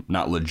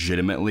 not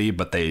legitimately,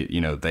 but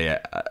they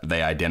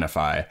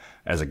identify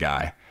as a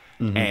guy.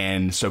 Mm-hmm.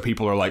 And so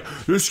people are like,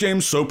 this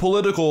game's so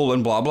political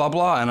and blah, blah,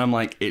 blah. And I'm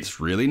like, it's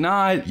really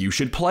not. You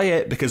should play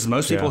it because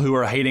most people who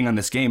are hating on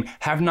this game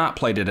have not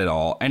played it at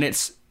all. And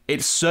it's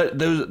so,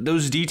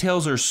 those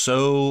details are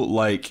so,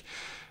 like,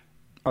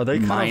 are they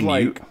kind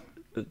minute of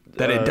like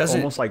that it doesn't,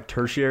 almost like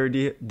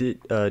tertiary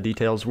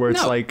details where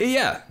it's like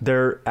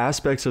they're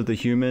aspects of the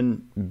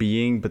human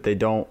being, but they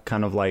don't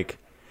kind of like,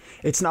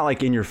 it's not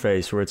like in your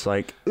face where it's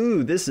like,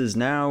 ooh, this is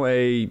now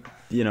a,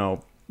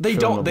 they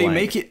don't. They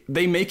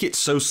make it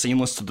so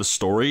seamless to the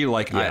story.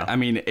 Like, I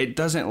mean, it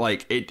doesn't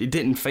like it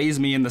didn't faze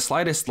me in the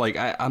slightest. Like,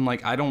 I'm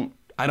like, I don't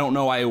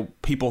know why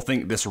people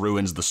think this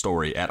ruins the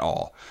story at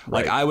all.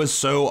 Right. Like, I was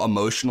so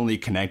emotionally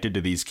connected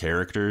to these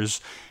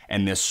characters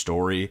and this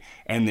story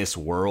and this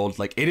world.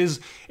 Like,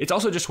 it's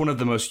also just one of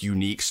the most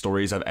unique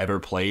stories I've ever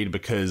played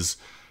because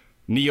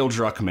Neil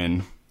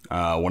Druckmann,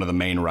 one of the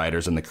main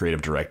writers and the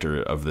creative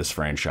director of this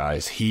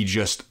franchise, he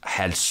just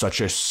had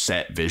such a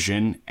set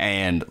vision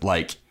and,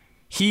 like,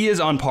 he is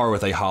on par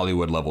with a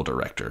Hollywood level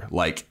director.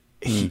 Like,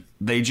 they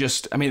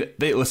filmed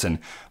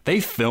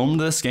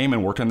this game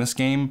and worked on this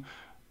game.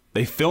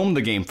 They filmed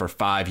the game for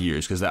 5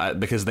 years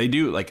because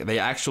they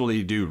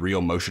actually do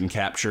real motion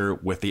capture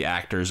with the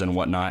actors and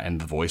whatnot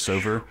and the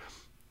voiceover.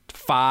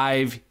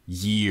 5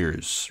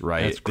 years,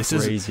 right? That's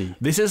crazy.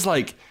 This is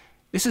like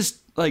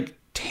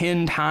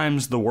 10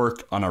 times the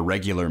work on a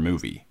regular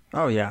movie.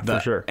 Oh, yeah, for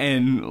sure.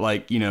 And,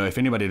 like, if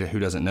anybody who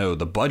doesn't know,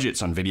 the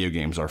budgets on video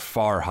games are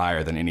far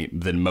higher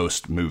than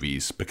most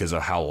movies because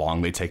of how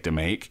long they take to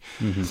make.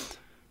 Mm-hmm.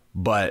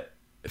 But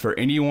for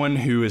anyone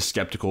who is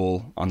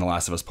skeptical on The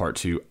Last of Us Part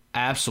 2,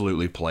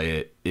 absolutely play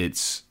it.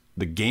 It's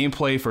the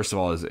gameplay, first of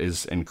all,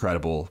 is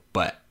incredible.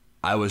 But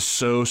I was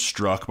so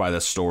struck by the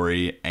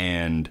story,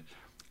 and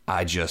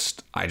I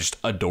just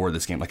adore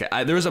this game. Like,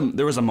 there was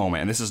a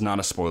moment, and this is not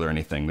a spoiler or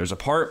anything. There's a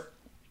part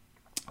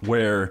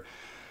where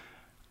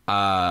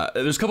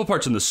there's a couple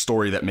parts in the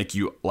story that make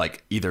you,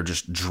 like, either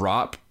just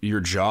drop your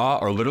jaw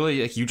or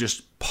literally, like, you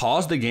just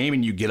pause the game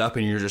and you get up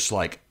and you're just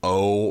like,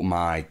 oh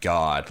my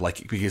God.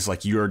 Like, because,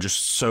 like, you're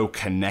just so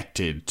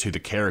connected to the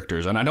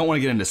characters. And I don't want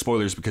to get into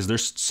spoilers because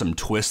there's some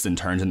twists and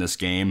turns in this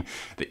game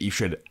that you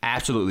should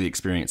absolutely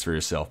experience for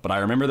yourself. But I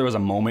remember there was a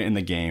moment in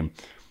the game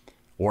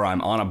where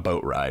I'm on a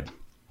boat ride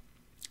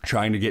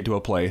trying to get to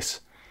a place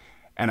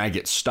and I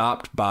get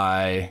stopped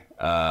by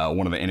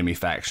one of the enemy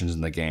factions in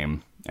the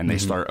game. And they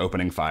start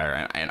opening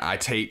fire, and I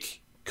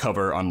take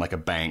cover on, like, a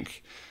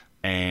bank,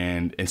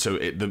 and so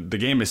the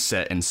game is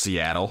set in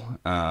Seattle,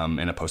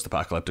 in a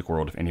post-apocalyptic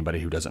world. If anybody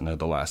who doesn't know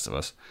The Last of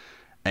Us,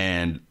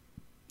 and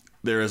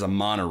there is a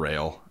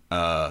monorail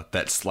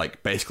that's,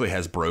 like, basically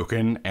has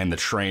broken, and the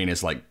train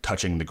is, like,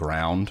 touching the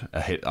ground,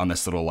 hit on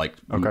this little, like,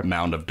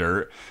 mound of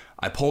dirt.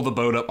 I pull the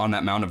boat up on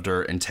that mound of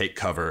dirt and take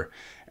cover,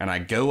 and I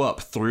go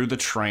up through the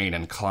train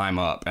and climb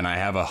up, and I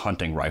have a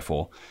hunting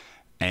rifle,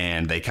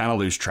 and they kind of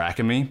lose track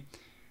of me.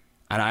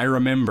 And I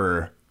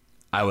remember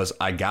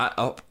I got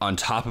up on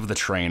top of the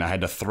train. I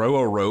had to throw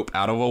a rope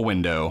out of a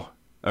window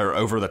or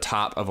over the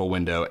top of a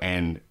window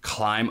and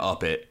climb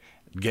up it,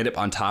 get up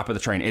on top of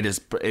the train. It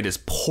is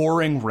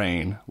pouring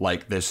rain.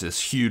 Like, there's this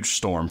huge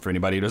storm. For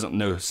anybody who doesn't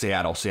know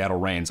Seattle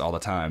rains all the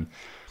time.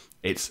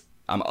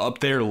 I'm up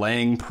there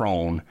laying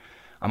prone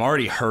I'm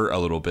already hurt a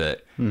little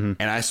bit, and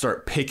I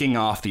start picking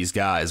off these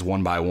guys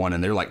one by one,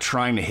 and they're like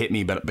trying to hit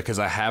me, but because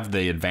I have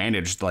the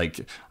advantage, like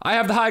I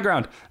have the high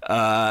ground,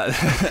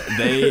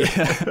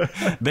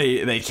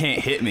 they can't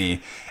hit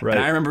me. Right.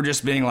 And I remember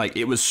just being like,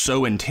 it was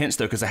so intense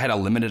though, because I had a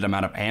limited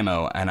amount of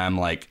ammo, and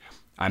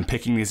I'm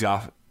picking these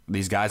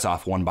guys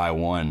off one by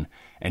one,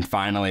 and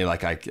finally,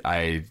 like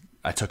I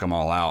took them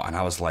all out, and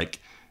I was like,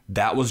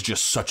 that was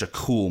just such a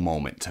cool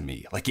moment to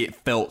me. Like it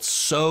felt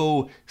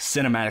so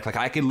cinematic. Like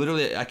I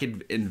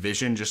could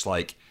envision just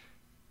like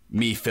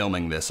me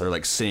filming this or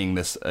like seeing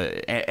this.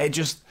 It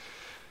just,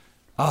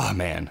 oh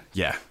man,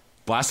 yeah.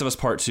 Last of Us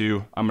Part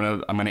 2. I'm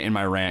gonna end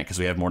my rant because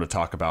we have more to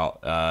talk about,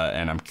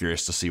 and I'm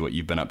curious to see what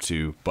you've been up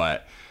to.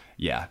 But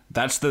yeah,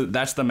 that's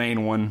the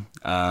main one.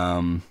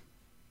 I'm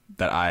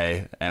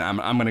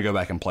gonna go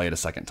back and play it a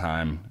second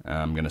time.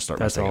 I'm gonna start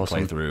my second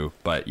playthrough.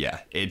 But yeah,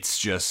 it's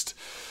just.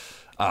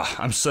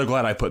 I'm so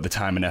glad I put the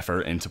time and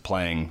effort into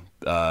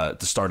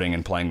starting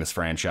and playing this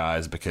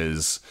franchise,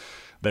 because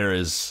there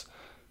is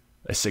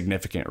a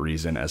significant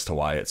reason as to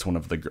why it's one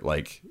of the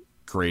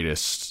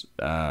greatest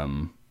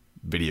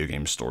video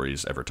game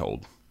stories ever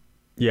told.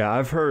 Yeah,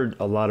 I've heard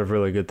a lot of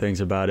really good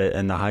things about it,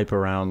 and the hype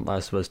around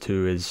Last of Us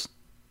 2 is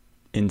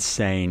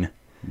insane.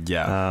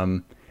 Yeah.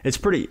 It's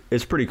pretty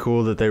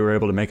cool that they were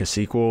able to make a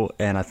sequel,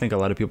 and I think a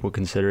lot of people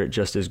consider it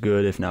just as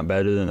good, if not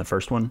better, than the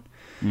first one.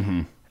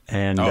 Mm-hmm.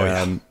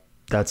 And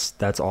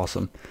that's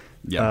awesome.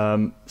 Yeah.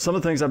 Some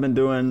of the things I've been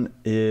doing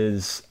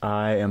is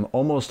I am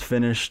almost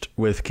finished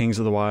with Kings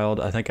of the Wild.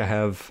 I think I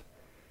have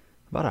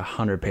about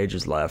 100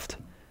 pages left,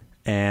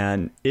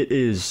 and it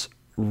is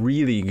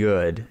really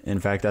good. In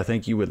fact, I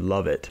think you would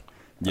love it.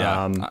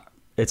 Yeah.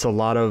 It's a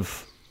lot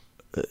of,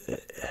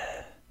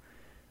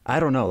 I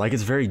don't know, like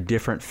it's very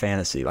different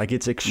fantasy. Like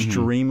it's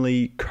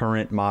extremely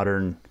current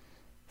modern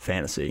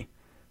fantasy.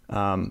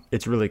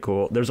 It's really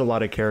cool. There's a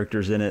lot of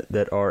characters in it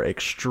that are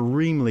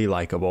extremely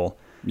likable.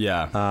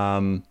 Yeah.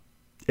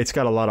 It's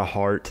got a lot of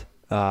heart.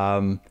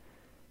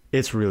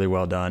 It's really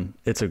well done.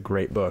 It's a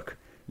great book.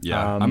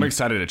 Yeah. I'm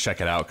excited to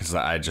check it out because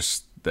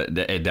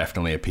it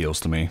definitely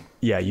appeals to me.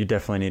 Yeah, you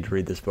definitely need to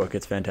read this book.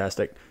 It's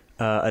fantastic.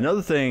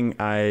 Another thing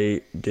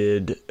I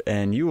did,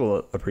 and you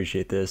will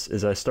appreciate this,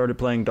 is I started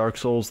playing Dark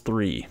Souls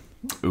 3.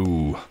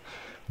 Ooh.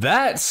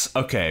 That's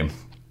okay.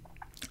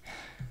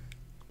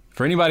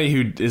 For anybody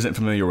who isn't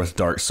familiar with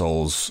Dark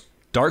Souls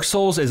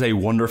is a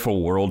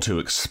wonderful world to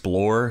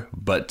explore,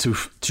 but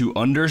to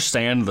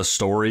understand the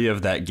story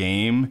of that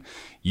game,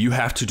 you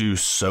have to do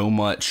so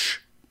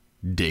much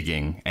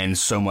digging and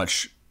so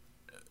much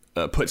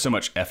put so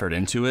much effort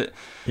into it.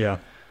 Yeah.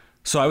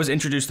 So I was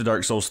introduced to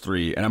Dark Souls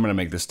 3, and I'm going to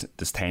make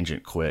this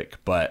tangent quick,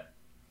 but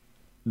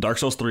Dark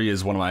Souls 3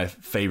 is one of my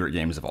favorite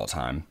games of all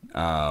time.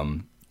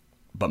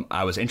 But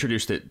I was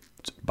introduced to it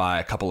by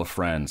a couple of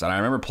friends, and I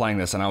remember playing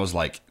this, and I was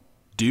like,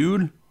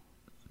 dude,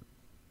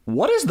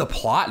 what is the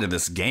plot to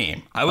this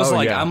game? I was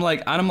I'm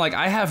like,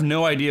 I have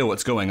no idea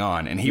what's going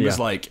on. And he was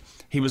like,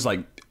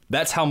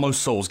 that's how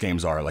most Souls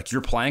games are. Like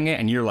you're playing it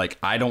and you're like,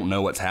 I don't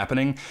know what's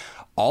happening.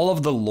 All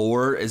of the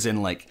lore is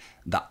in like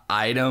the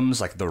items,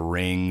 like the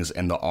rings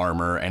and the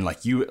armor, and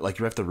you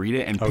have to read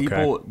it. And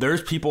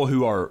there's people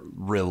who are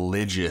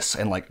religious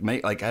and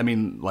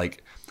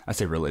I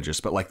say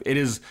religious, but like it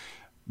is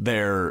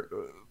they're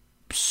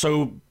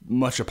so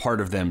much a part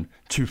of them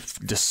to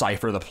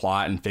decipher the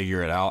plot and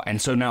figure it out.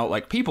 And so now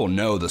like people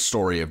know the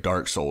story of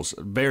Dark Souls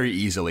very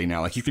easily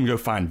now. Like you can go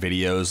find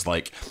videos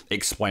like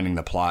explaining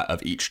the plot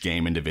of each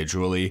game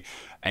individually,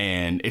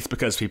 and it's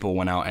because people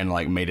went out and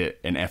like made it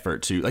an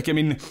effort to like, I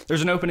mean,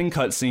 there's an opening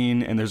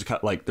cutscene and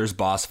there's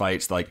boss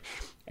fights, like,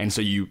 and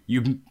so you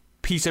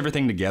piece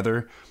everything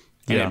together.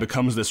 And it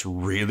becomes this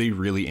really,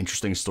 really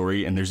interesting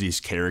story. And there's these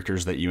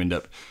characters that you end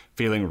up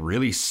feeling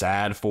really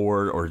sad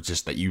for, or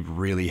just that you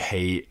really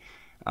hate.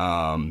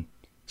 So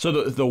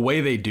the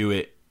way they do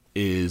it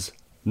is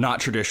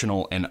not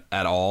traditional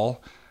at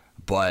all.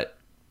 But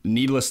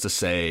needless to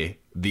say,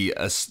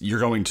 you're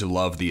going to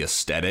love the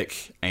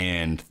aesthetic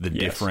and the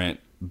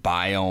different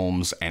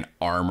biomes and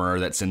armor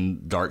that's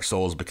in Dark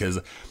Souls, because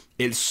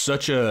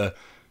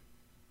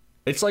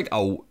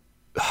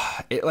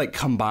it like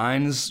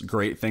combines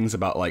great things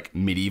about like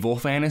medieval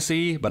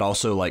fantasy, but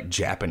also like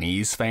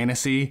Japanese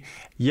fantasy.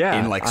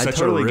 Yeah, in like such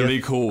a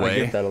really cool way. I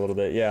get that a little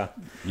bit. Yeah.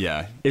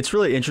 Yeah. It's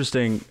really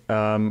interesting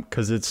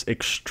because it's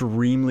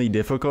extremely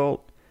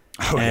difficult.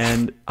 Oh,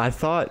 and I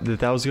thought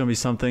that was going to be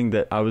something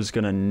that I was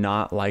going to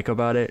not like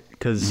about it,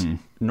 because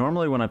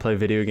normally when I play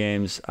video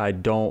games, I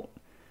kind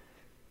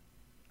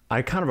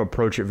of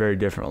approach it very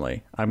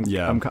differently.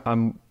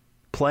 I'm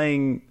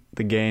playing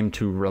the game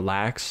to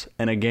relax,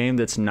 and a game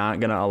that's not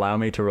going to allow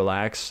me to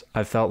relax,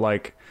 I felt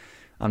like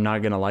I'm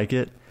not going to like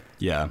it.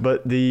 Yeah.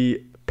 But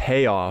the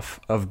payoff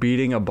of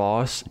beating a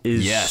boss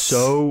is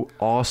so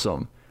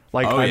awesome.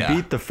 Like I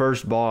beat the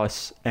first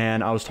boss,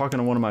 and I was talking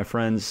to one of my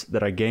friends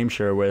that I game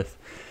share with,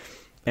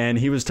 and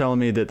he was telling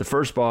me that the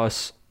first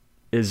boss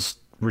is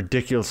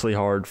ridiculously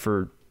hard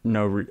for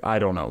I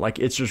don't know. Like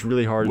it's just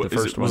really hard.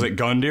 First one. Was it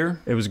Gundyr?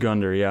 It was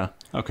Gundyr, yeah.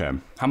 Okay.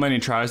 How many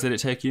tries did it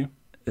take you?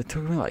 It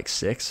took me like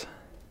 6.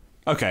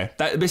 Okay,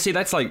 but see,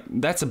 that's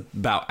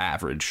about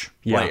average.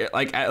 Yeah.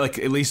 Like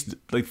at least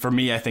like for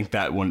me, I think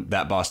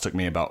that boss took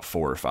me about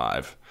 4 or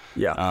 5.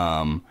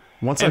 Yeah.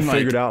 Once I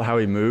figured out how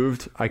he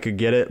moved, I could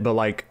get it. But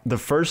like the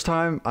first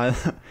time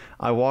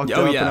I walked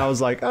up and I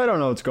was like, I don't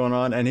know what's going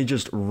on. And he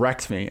just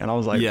wrecked me. And I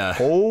was like,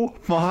 oh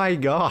my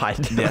God.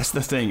 That's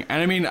the thing.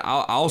 And I mean,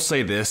 I'll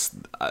say this.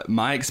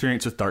 My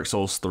experience with Dark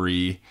Souls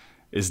 3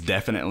 is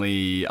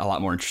definitely a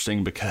lot more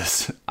interesting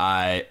because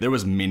there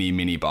was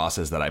many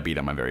bosses that I beat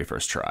on my very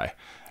first try.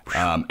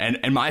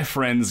 And my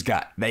friends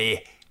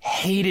they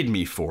hated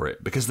me for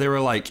it because they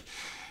were like,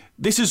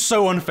 this is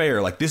so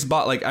unfair. Like this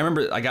I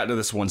remember I got to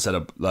this one set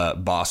of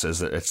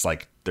bosses. It's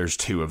like there's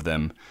 2 of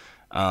them.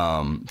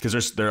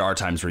 Because there are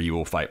times where you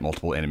will fight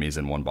multiple enemies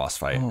in one boss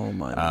fight. Oh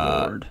my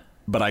Lord.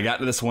 But I got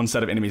to this one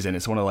set of enemies and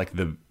it's one of like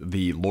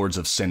the Lords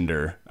of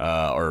Cinder,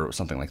 or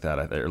something like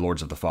that, or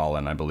Lords of the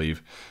Fallen, I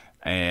believe.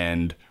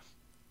 And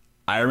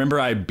I remember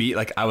I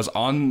was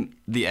on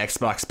the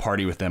Xbox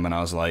party with them and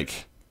I was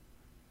like,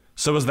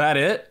 so is that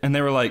it? And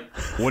they were like,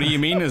 what do you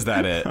mean is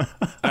that it?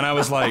 And I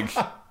was like,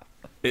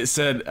 it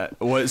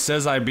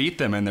says I beat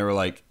them. And they were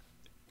like,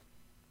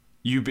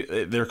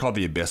 they're called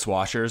the Abyss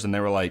Washers. And they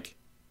were like,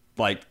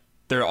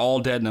 they're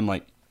all dead. And I'm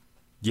like,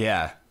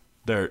 yeah,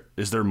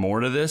 is there more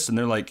to this? And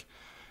they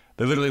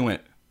literally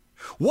went,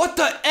 what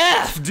the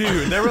F,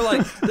 dude? They were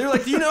like,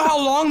 do you know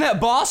how long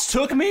that boss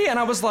took me? And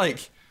I was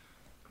like,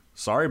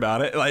 sorry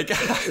about it. Like,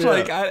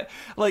 yeah.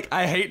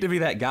 I hate to be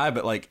that guy,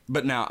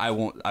 but now I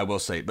will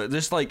say, but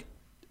just like,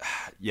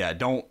 yeah,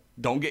 don't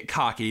get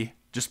cocky.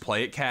 Just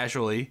play it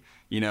casually.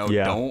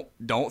 Don't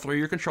throw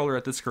your controller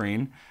at the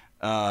screen,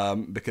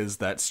 because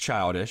that's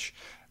childish,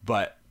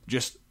 but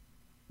just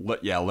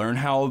learn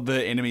how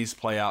the enemies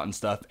play out and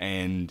stuff.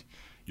 And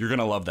you're going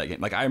to love that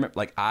game. Like I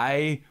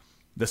remember,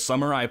 the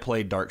summer I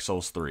played Dark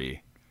Souls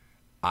 3,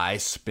 I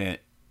spent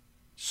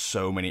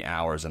so many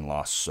hours and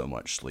lost so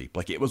much sleep.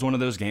 Like it was one of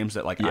those games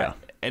that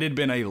it had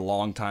been a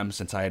long time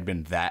since I had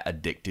been that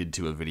addicted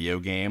to a video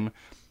game,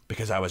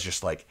 because I was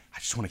just like, I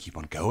just want to keep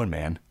on going,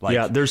 man.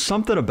 There's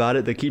something about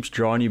it that keeps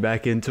drawing you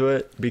back into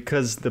it,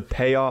 because the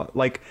payoff,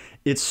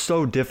 it's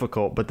so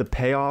difficult, but the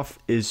payoff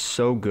is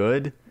so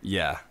good.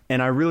 Yeah.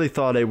 And I really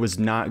thought it was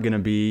not going to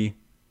be.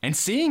 And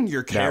seeing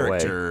your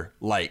character,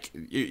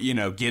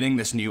 getting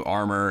this new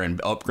armor and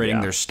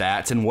upgrading their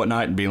stats and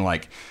whatnot, and being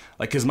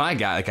because my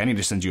guy, I need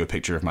to send you a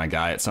picture of my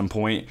guy at some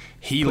point.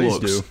 He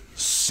looks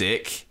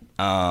sick.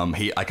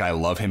 I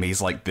love him.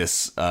 He's like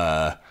this.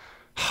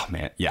 Oh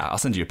man, yeah, I'll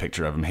send you a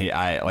picture of him.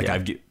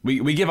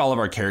 We give all of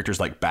our characters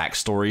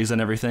backstories and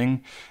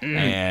everything,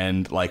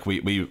 and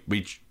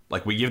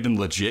we give them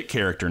legit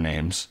character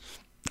names.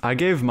 I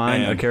gave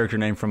mine a character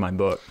name from my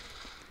book.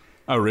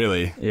 Oh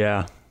really?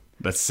 Yeah.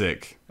 That's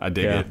sick. I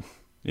dig it.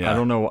 Yeah. I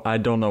don't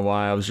know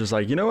why. I was just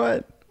like, you know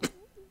what?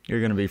 You're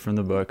going to be from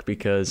the book,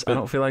 because I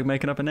don't feel like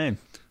making up a name.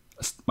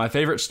 My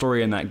favorite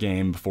story in that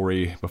game, before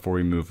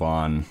we move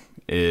on,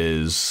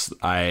 is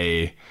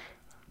I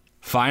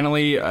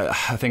finally, I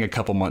think a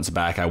couple months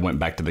back, I went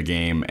back to the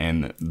game,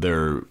 and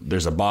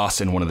there's a boss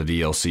in one of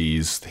the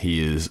DLCs.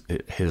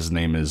 His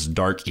name is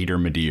Dark Eater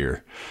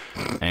Midir,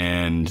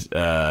 and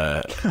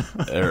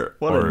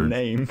what a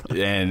name!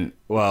 And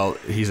well,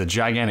 he's a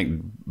gigantic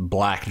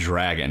black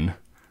dragon.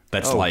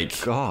 That's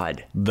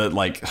God.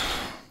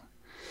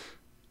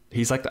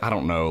 He's I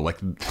don't know,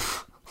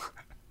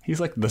 he's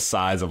the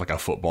size of a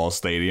football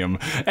stadium,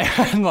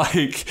 and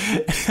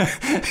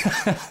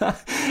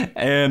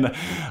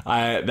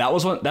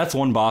that's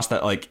one boss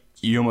that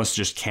you almost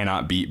just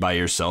cannot beat by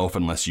yourself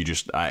unless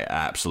I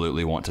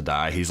absolutely want to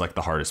die. He's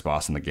the hardest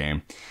boss in the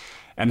game.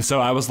 And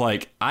so I was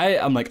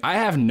I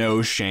have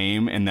no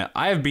shame in that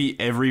I have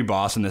beat every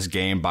boss in this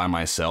game by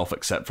myself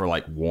except for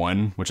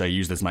one, which I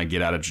used as my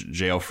get out of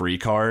jail free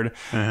card.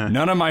 Uh-huh.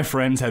 None of my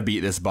friends have beat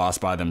this boss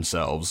by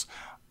themselves.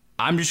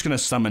 I'm just going to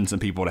summon some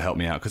people to help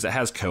me out because it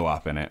has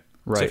co-op in it.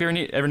 Right. So if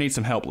you ever need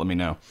some help, let me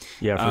know.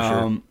 Yeah,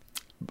 for sure.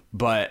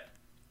 But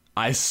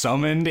I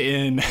summoned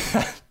in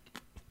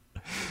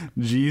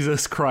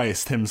Jesus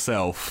Christ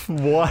himself.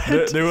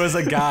 What? There was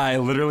a guy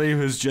literally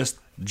who's just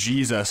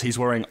Jesus. He's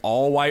wearing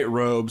all white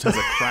robes, has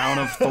a crown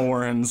of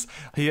thorns.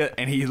 He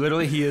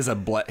is a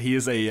what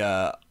is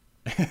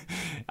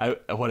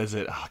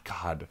it? Oh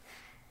God.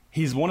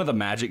 He's one of the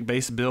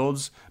magic-based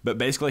builds, but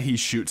basically he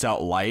shoots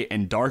out light,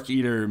 and Dark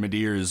Eater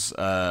Midir's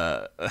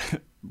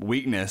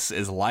weakness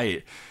is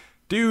light.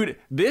 Dude,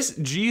 this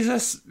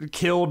Jesus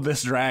killed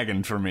this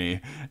dragon for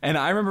me, and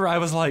I remember I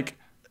was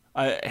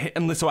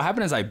and so what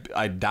happened is I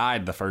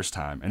died the first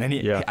time, and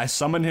then I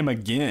summoned him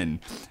again.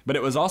 But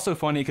it was also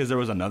funny because there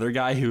was another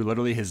guy who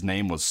literally his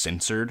name was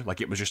censored,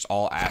 it was just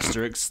all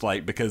asterisks,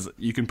 because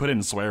you can put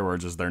in swear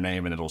words as their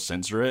name and it'll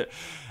censor it.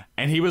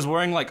 And he was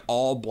wearing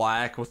all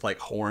black with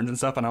horns and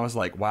stuff, and I was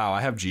like, wow,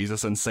 I have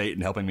Jesus and Satan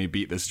helping me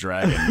beat this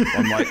dragon.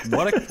 I'm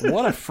what a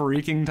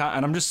freaking time.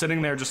 And I'm just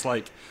sitting there just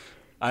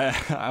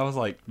I was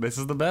like, this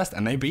is the best,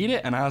 and they beat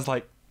it, and I was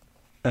like,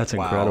 that's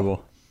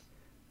incredible.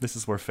 This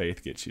is where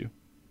faith gets you.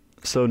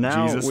 So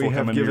now we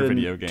have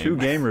given 2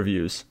 game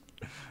reviews.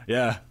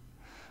 Yeah.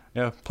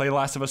 Yeah, play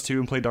Last of Us 2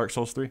 and play Dark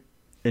Souls 3.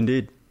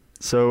 Indeed.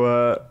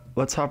 So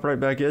let's hop right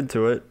back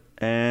into it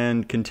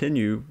and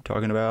continue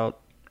talking about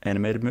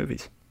animated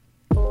movies.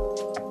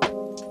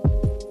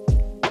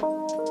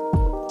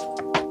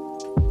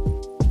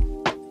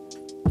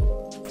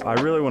 I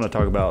really want to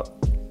talk about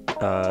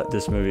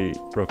this movie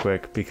real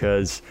quick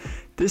because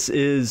this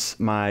is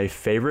my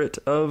favorite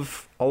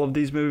of all of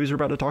these movies we're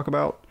about to talk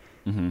about.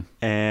 Mm-hmm.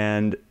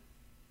 And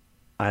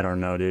I don't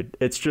know, dude.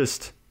 It's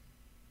just,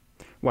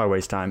 why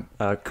waste time?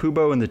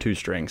 Kubo and the Two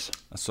Strings.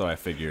 So I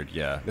figured,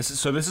 yeah. This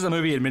is a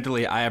movie,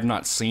 admittedly, I have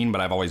not seen,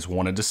 but I've always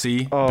wanted to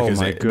see. Oh,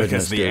 my goodness,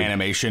 because the dude.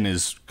 animation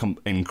is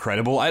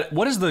incredible.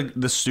 What is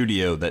the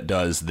studio that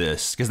does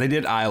this? Because they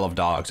did Isle of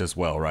Dogs as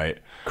well, right?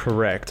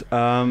 Correct.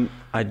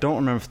 I don't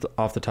remember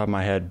off the top of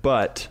my head,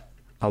 but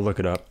I'll look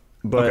it up.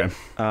 But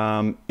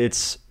okay.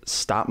 It's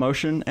stop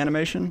motion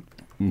animation.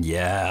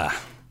 Yeah.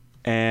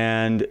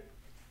 And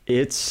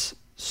it's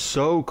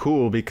so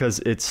cool because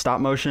it's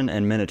stop motion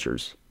and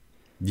miniatures.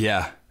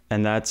 Yeah.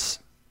 And that's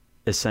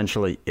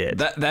essentially it.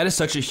 That is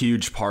such a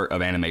huge part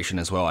of animation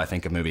as well. I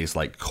think of movies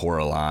like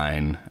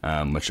Coraline,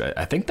 which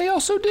I think they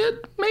also did,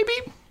 maybe.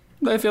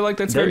 I feel like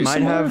that's very similar.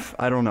 They might have.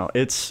 I don't know.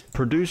 It's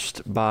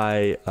produced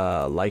by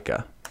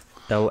Laika.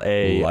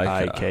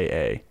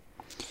 Laika.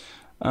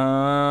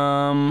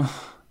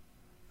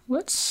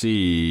 Let's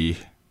see.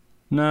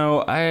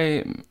 No,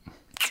 that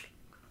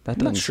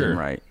doesn't seem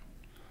right.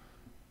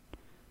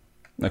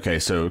 Okay,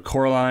 so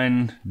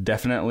Coraline,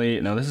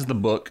 definitely. No, this is the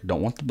book.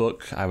 Don't want the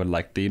book. I would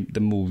like the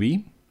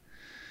movie.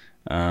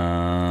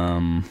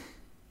 We're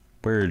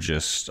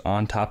just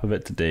on top of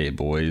it today,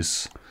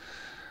 boys.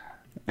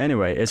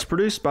 Anyway, it's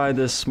produced by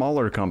this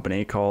smaller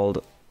company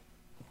called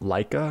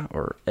Laika,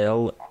 or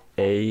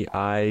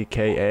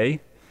Laika.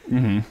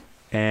 Mm-hmm.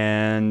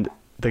 And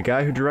the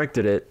guy who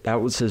directed it,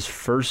 that was his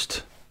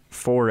first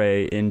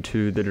foray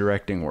into the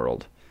directing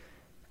world.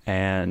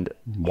 And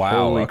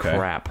holy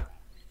crap.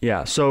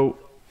 Yeah, so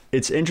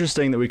it's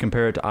interesting that we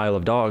compare it to Isle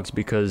of Dogs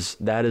because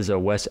that is a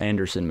Wes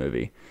Anderson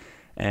movie.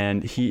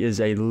 And he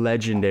is a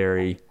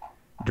legendary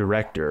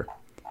director.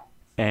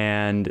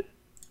 And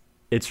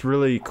it's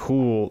really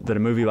cool that a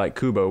movie like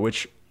Kubo,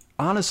 which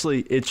honestly,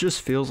 it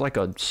just feels like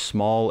a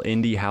small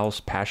indie house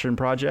passion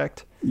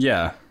project.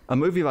 Yeah. A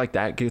movie like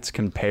that gets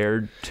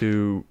compared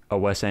to a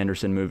Wes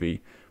Anderson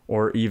movie,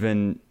 or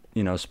even,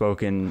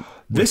 spoken.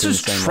 This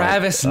is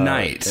Travis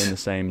Knight. In the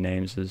same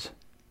names as.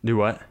 Do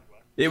what?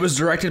 It was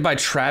directed by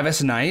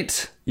Travis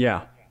Knight?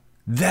 Yeah.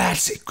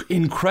 That's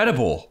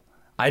incredible.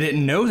 I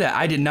didn't know that.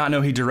 I did not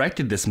know he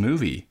directed this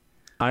movie.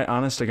 I,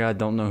 honest to God,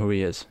 don't know who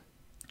he is.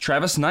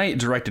 Travis Knight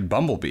directed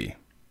Bumblebee.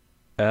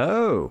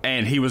 Oh.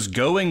 And he was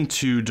going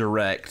to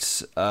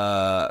direct,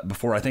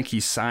 before I think he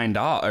signed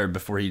off, or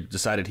before he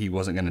decided he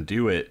wasn't going to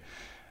do it,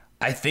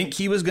 I think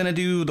he was going to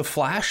do the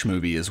Flash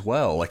movie as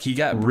well. Like, he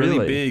got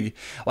really big.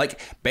 Like,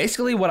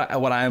 basically what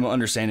I'm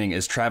understanding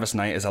is Travis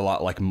Knight is a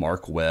lot like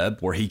Mark Webb,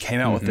 where he came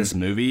out with this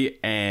movie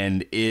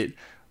and it,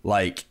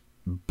 like,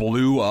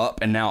 blew up,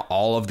 and now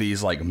all of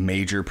these, like,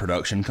 major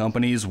production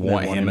companies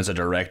want him as a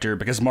director,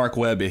 because Mark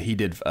Webb, he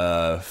did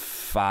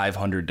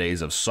 500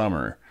 Days of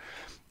Summer.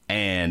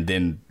 And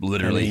then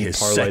literally his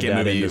second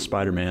movie, into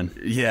Spider-Man.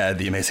 Yeah,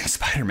 The Amazing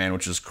Spider-Man,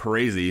 which is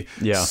crazy.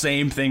 Yeah.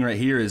 Same thing right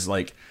here is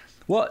like,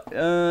 what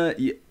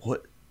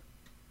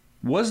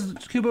was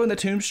Kubo and the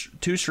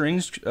Two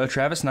Strings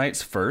Travis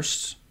Knight's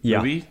first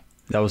movie?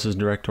 That was his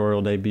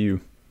directorial debut.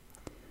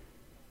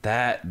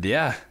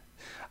 Yeah.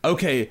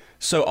 Okay,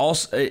 so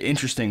also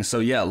interesting.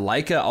 So yeah,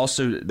 Laika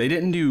also, they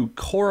didn't do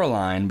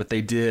Coraline, but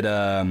they did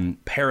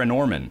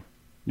Paranorman.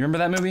 You remember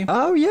that movie?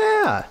 Oh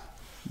yeah.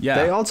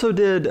 Yeah. They also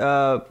did,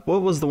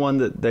 what was the one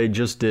that they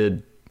just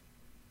did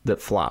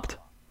that flopped?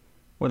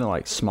 Wasn't it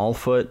like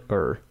Smallfoot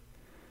or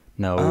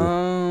no?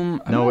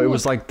 No, it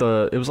was like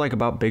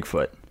about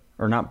Bigfoot,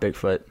 or not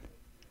Bigfoot.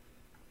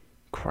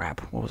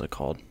 Crap, what was it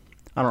called?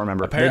 I don't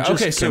remember. They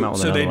just came out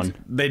with another one.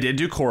 They did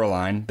do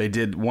Coraline. They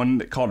did one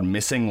called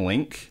Missing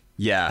Link.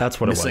 Yeah,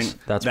 that's what it was.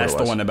 That's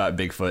the one about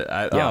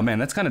Bigfoot. Oh man,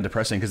 that's kind of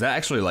depressing because that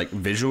actually, like,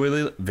 visually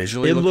it looked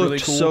looked really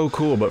cool. So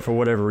cool, but for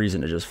whatever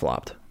reason, it just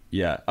flopped.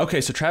 Yeah.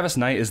 Okay, so Travis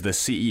Knight is the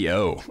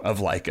CEO of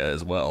Laika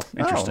as well.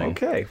 Interesting. Oh,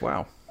 okay.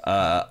 Wow.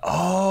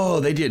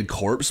 They did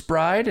Corpse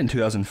Bride in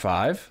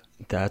 2005.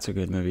 That's a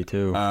good movie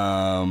too.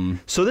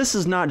 So this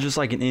is not just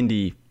like an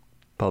indie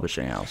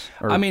publishing house.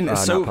 Or,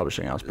 not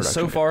publishing house.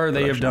 So far,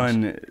 they have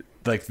done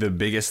like the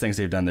biggest things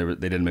they've done.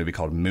 They did a movie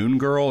called Moon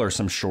Girl or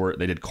some short.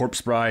 They did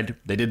Corpse Bride.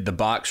 They did The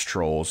Box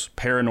Trolls,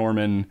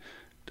 Paranorman,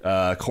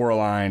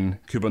 Coraline,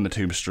 Kubo and the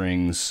Two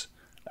Strings,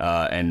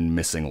 and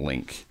Missing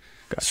Link.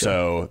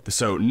 Gotcha.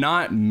 So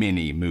not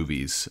many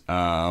movies,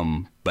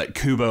 but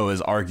Kubo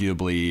is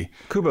arguably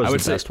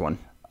Kubo's the best one.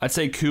 I'd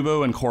say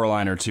Kubo and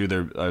Coraline are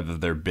two of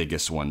their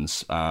biggest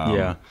ones.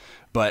 Yeah.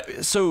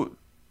 But so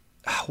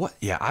what?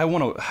 Yeah, I've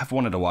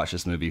wanted to watch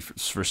this movie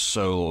for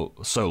so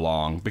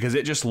long because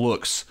it just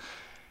looks.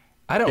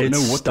 I don't know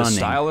what the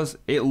style is.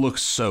 It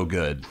looks so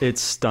good.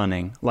 It's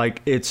stunning.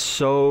 Like, it's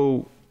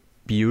so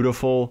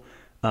beautiful.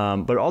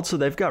 But also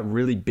they've got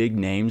really big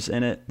names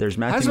in it. There's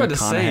I was Matthew about to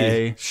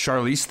say McConaughey.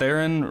 Charlize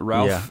Theron,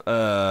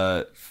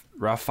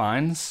 Ralph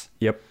Fiennes.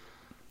 Yep.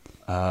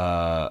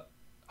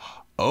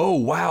 Oh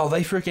wow,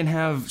 they freaking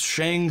have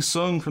Shang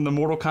Tsung from the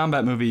Mortal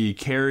Kombat movie,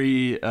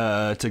 Cary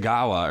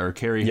Tagawa or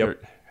Cary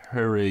Yep.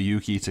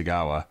 Hiroyuki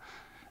Tagawa.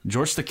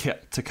 George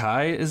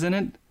Takei is in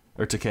it,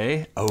 or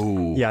Takei?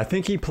 Oh, Yeah, I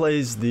think he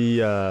plays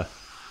the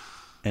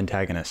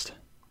antagonist.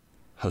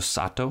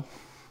 Hosato.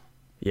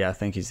 Yeah, I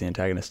think he's the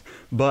antagonist.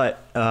 But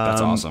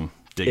That's awesome.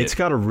 Dig It's it.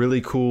 got a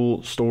really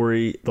cool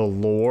story. The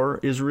lore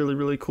is really,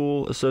 really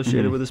cool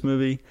associated with this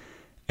movie.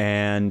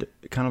 And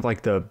kind of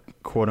like the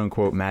quote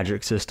unquote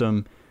magic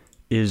system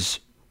is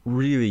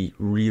really,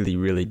 really,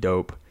 really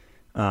dope.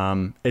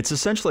 It's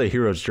essentially a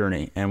hero's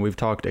journey, and we've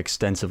talked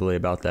extensively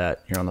about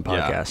that here on the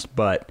Yeah. podcast.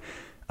 But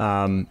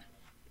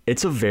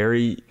it's a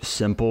very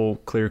simple,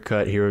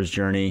 clear-cut hero's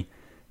journey,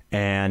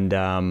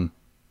 and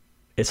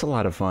it's a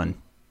lot of fun.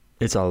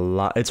 It's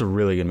a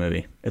really good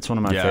movie. It's one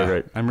of my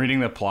favorite. I'm reading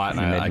the plot,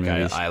 and animated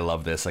movies. I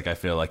love this. Like, I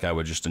feel like I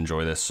would just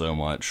enjoy this so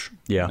much.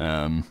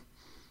 Yeah.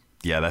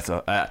 Yeah,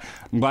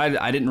 I'm glad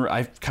I didn't.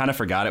 I kind of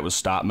forgot it was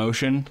stop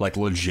motion, like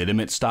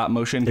legitimate stop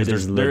motion. It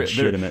is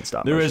legitimate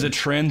stop There is motion. a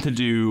trend to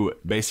do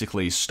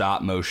basically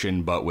stop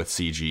motion, but with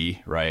CG,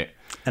 right?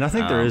 And I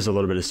think there is a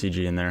little bit of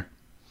CG in there.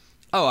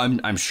 Oh,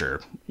 I'm sure.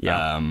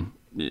 Yeah.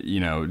 Doing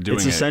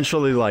It's it.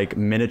 essentially like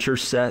miniature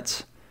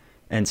sets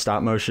and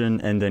stop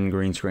motion and then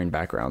green screen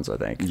backgrounds, I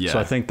think. Yeah. So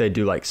I think they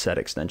do like set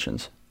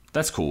extensions.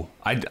 That's cool.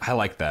 I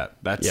like that.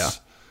 That's Yeah.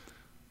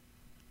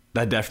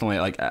 That definitely,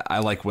 like, I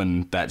like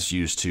when that's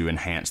used to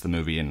enhance the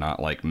movie and not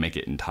like make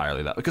it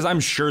entirely that, because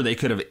I'm sure they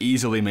could have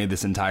easily made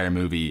this entire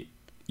movie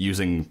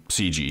using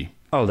CG.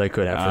 Oh, they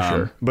could have for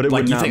sure. But it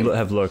like, would you not think-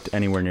 have looked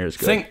anywhere near as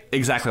good.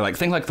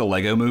 Think like the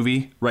Lego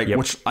movie, right? Yep.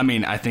 Which, I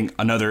mean, I think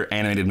another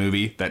animated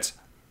movie that's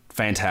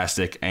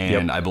fantastic,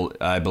 and Yep.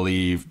 I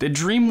believe, did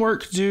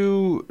DreamWorks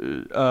do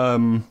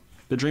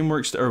the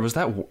DreamWorks, or was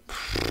that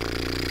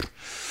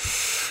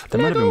that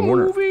might have Lego been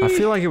Warner. movie? I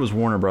feel like it was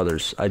Warner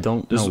Brothers. I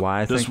don't know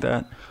why I this- think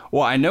that.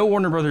 Well, I know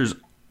Warner Brothers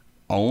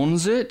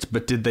owns it,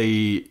 but did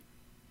they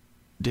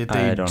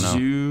I don't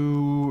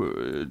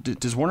know.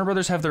 does Warner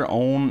Brothers have their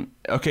own?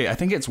 Okay, I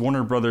think it's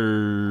Warner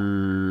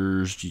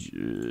Brothers. Just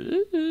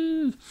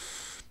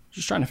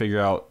trying to figure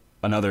out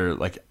another,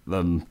 like,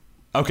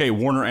 okay,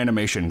 Warner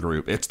Animation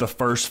Group. It's the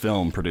first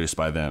film produced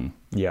by them.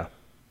 Yeah.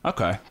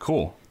 Okay,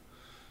 cool.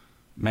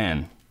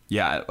 Man,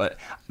 yeah, but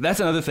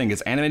that's another thing,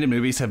 is animated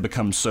movies have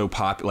become so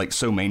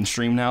so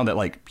mainstream now that,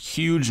 like,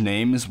 huge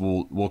names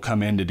will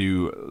come in to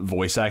do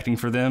voice acting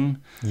for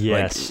them.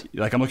 Yes.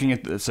 Like I'm looking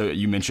at, so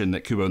you mentioned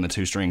that Kubo and the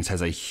Two Strings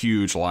has a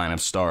huge line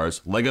of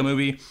stars. Lego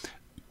Movie,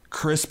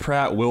 Chris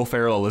Pratt, Will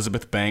Ferrell,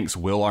 Elizabeth Banks,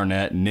 Will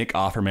Arnett, Nick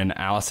Offerman,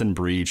 Allison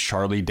Brie,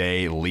 Charlie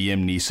Day,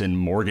 Liam Neeson,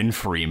 Morgan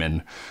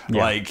Freeman.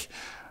 Yeah.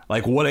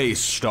 Like what a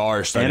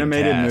star-studded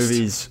Animated cast.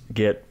 movies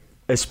get,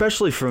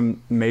 especially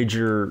from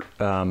major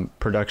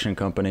production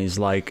companies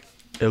like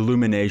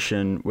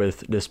Illumination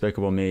with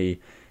Despicable Me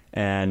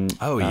and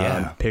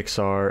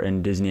Pixar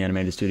and Disney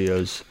Animated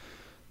Studios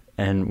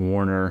and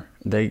Warner.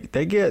 They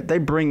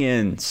bring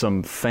in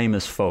some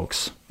famous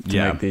folks to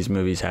make these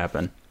movies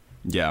happen.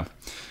 Yeah.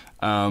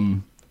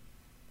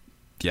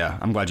 Yeah,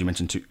 I'm glad you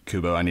mentioned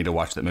Kubo. I need to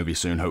watch that movie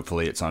soon.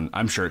 Hopefully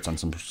I'm sure it's on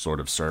some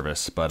sort of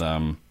service, but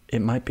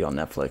It might be on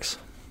Netflix.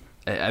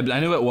 I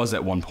knew it was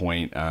at one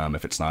point.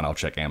 If it's not, I'll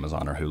check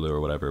Amazon or Hulu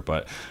or whatever.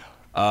 But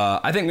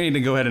I think we need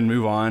to go ahead and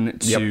move on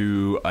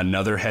to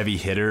another heavy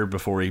hitter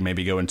before we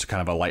maybe go into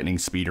kind of a lightning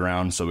speed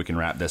round, so we can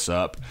wrap this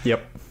up.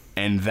 Yep.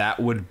 And that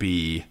would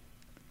be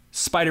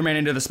Spider-Man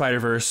Into the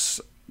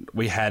Spider-Verse.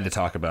 We had to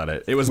talk about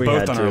it. It was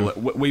both on our.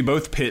 We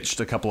both pitched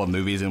a couple of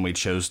movies and we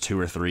chose 2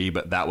 or 3,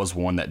 but that was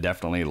one that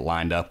definitely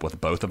lined up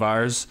with both of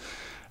ours.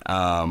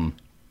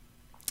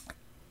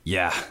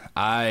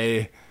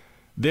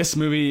 This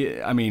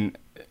movie, I mean,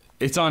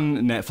 it's on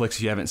Netflix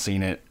if you haven't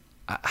seen it.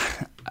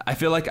 I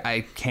feel like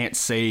I can't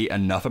say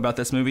enough about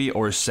this movie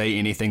or say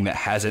anything that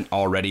hasn't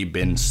already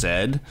been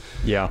said.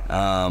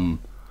 Yeah.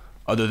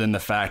 Other than the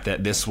fact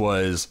that this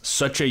was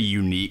such a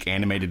unique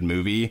animated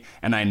movie,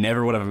 and I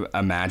never would have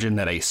imagined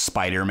that a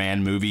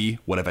Spider-Man movie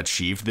would have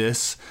achieved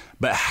this,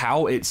 but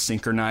how it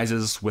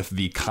synchronizes with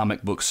the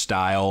comic book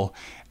style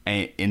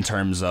in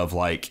terms of,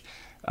 like,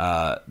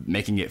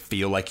 making it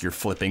feel like you're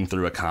flipping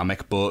through a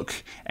comic book,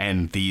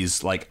 and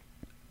these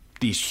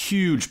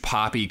huge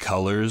poppy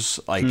colors.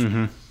 Like,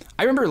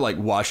 I remember, like,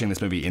 watching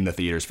this movie in the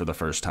theaters for the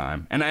first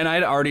time, and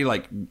I'd already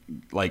like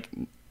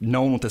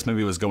known what this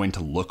movie was going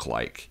to look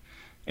like,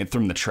 and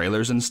from the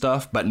trailers and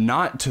stuff, but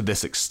not to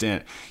this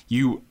extent.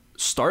 You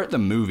start the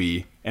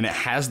movie and it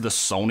has the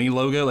Sony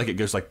logo, like it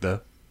goes like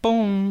the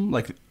boom,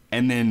 like,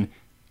 and then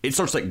it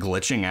starts like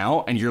glitching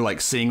out, and you're like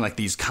seeing like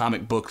these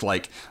comic book,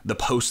 like the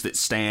Post-it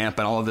stamp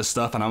and all of this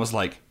stuff, and I was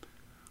like,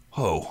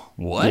 oh,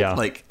 what? Yeah.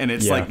 Like, and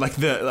it's like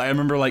I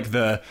remember like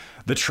the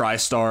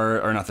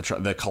TriStar, or not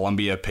the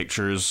Columbia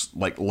Pictures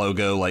like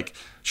logo, like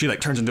she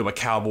like turns into a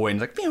cowboy and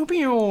like pew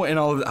pew and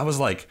all of, I was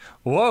like,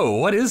 whoa,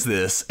 what is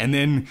this? And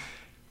then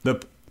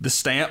the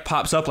stamp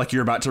pops up like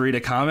you're about to read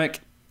a comic,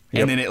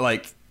 Yep. and then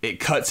it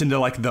cuts into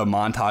like the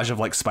montage of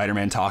like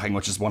Spider-Man talking,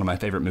 which is one of my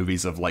favorite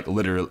movies of like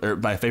literally, or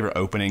my favorite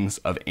openings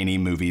of any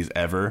movies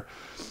ever.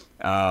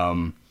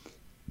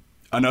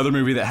 Another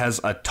movie that has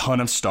a ton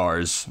of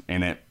stars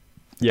in it.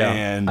 Yeah,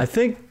 and I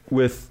think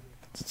with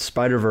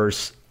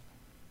Spider-Verse,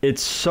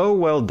 it's so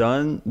well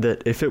done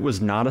that if it was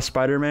not a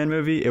Spider-Man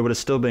movie, it would have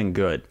still been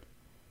good.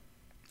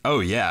 oh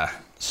yeah,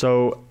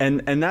 So,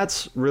 and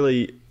that's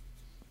really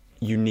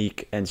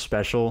unique and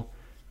special,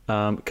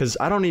 because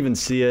I don't even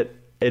see it.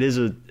 It's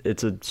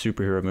a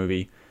superhero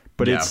movie,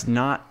 but Yeah. it's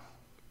not.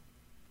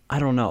 I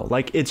don't know.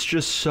 Like, it's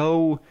just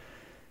so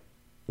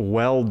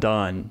well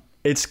done.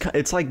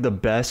 It's like the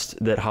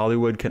best that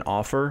Hollywood can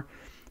offer,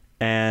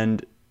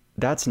 and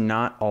that's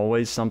not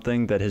always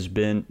something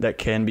that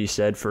can be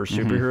said for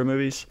superhero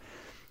movies.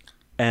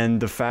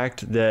 And the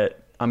fact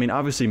that, I mean,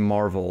 obviously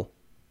Marvel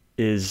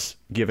is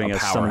giving A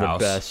us some of the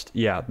powerhouse. best.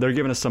 Yeah, they're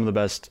giving us some of the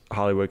best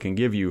Hollywood can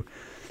give you.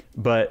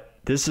 But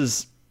this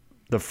is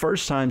the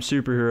first time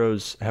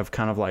superheroes have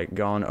kind of like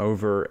gone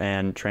over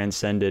and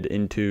transcended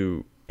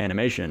into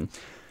animation.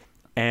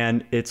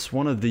 And it's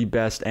one of the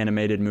best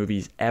animated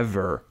movies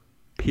ever.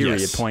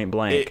 Period. Yes. Point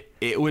blank.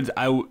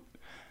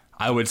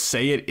 I would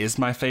say it is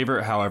my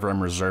favorite. However,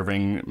 I'm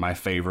reserving my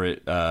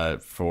favorite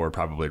for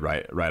probably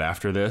right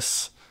after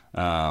this.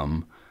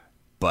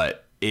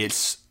 But it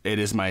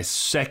is my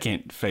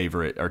second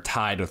favorite, or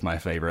tied with my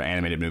favorite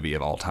animated movie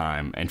of all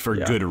time, and for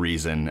good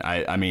reason.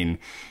 I mean,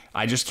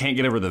 I just can't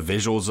get over the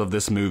visuals of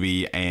this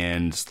movie,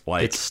 and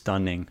like It's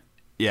stunning.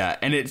 yeah,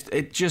 and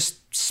it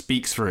just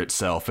speaks for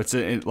itself. It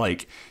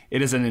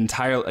is an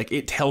entire, like,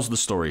 it tells the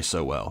story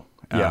so well.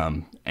 Yeah.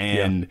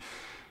 And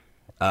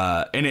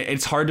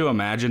it's hard to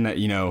imagine that,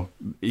 you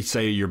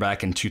say you're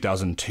back in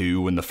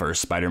 2002 when the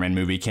first Spider-Man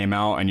movie came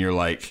out, and you're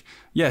like,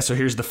 yeah, so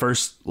here's the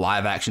first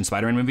live action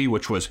Spider-Man movie,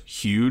 which was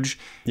huge.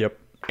 Yep.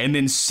 And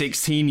then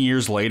 16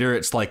 years later,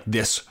 it's like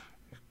this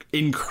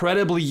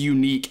incredibly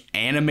unique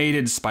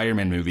animated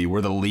Spider-Man movie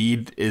where the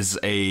lead is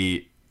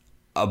a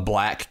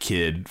black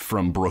kid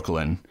from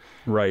Brooklyn.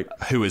 Right.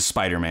 Who is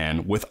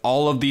Spider-Man, with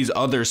all of these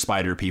other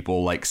Spider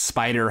people like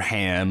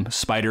Spider-Ham,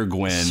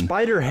 Spider-Gwen.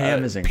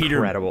 Spider-Ham is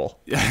incredible.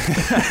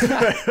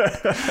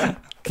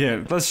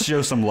 Yeah, let's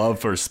show some love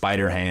for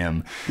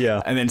Spider-Ham.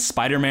 Yeah. And then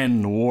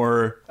Spider-Man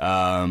Noir,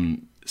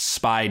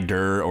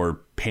 Spider or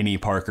Penny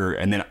Parker,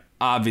 and then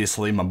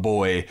obviously my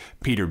boy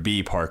Peter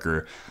B.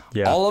 Parker.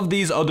 Yeah. All of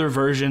these other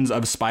versions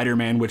of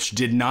Spider-Man which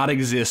did not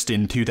exist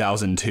in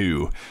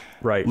 2002.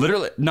 Right.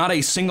 Literally, not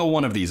a single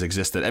one of these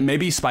existed. And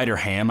maybe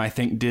Spider-Ham, I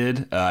think,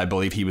 did. I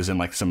believe he was in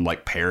like some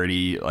like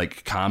parody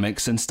like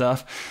comics and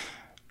stuff.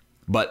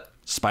 But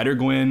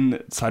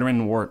Spider-Gwen, Spider-Man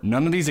Noir,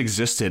 none of these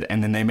existed.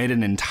 And then they made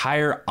an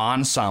entire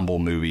ensemble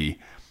movie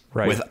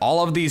with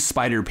all of these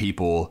Spider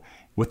people,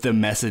 with the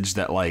message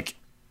that like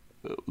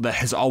that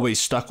has always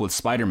stuck with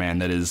Spider-Man,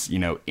 that is,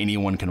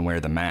 anyone can wear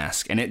the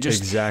mask. And it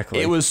just Exactly.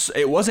 it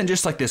wasn't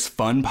just like this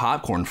fun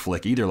popcorn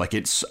flick either. Like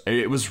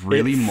it was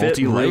really It fit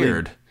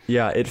multi-layered. really-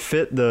 yeah, it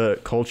fit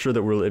the culture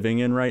that we're living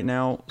in right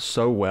now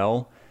so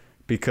well,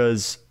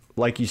 because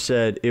like you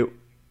said,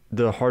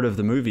 the heart of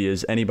the movie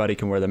is anybody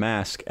can wear the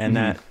mask, and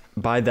that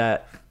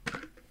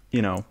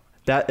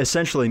that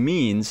essentially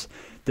means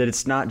that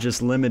it's not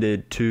just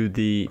limited to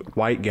the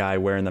white guy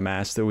wearing the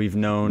mask that we've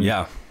known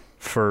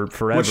for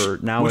forever.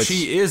 Which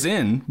he is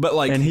in, but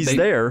like, and he's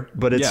there,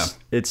 but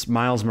it's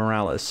Miles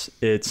Morales.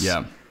 It's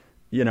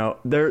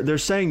they're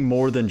saying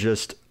more than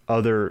just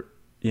other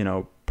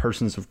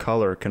persons of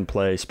color can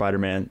play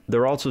Spider-Man.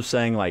 They're also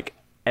saying like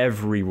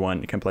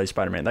everyone can play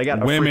Spider-Man. They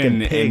got a women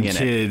freaking pig and in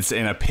kids it.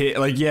 and a pig,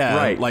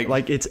 right?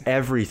 Like it's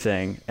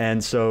everything.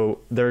 And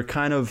so they're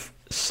kind of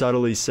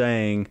subtly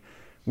saying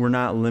we're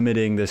not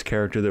limiting this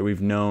character that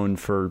we've known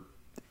for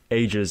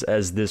ages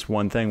as this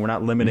one thing. We're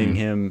not limiting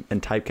him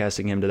and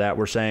typecasting him to that.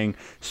 We're saying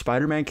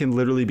Spider-Man can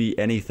literally be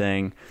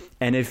anything,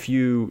 and if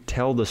you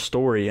tell the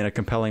story in a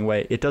compelling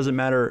way, it doesn't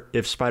matter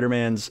if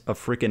Spider-Man's a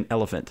freaking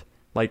elephant.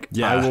 Like,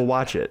 I will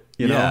watch it,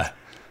 you know?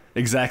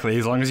 Exactly.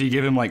 As long as you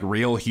give him like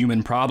real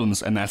human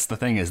problems. And that's the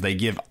thing, is they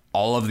give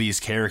all of these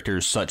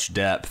characters such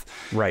depth.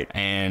 Right.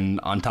 And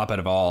on top of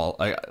it all,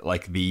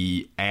 like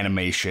the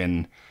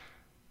animation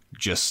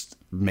just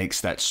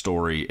makes that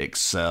story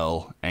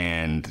excel.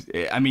 And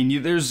I mean,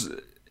 you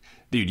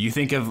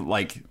think of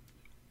like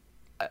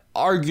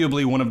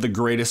arguably one of the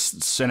greatest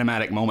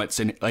cinematic moments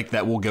in like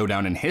that will go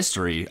down in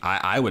history.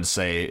 I would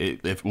say,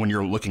 if when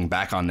you're looking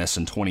back on this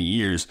in 20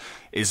 years,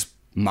 is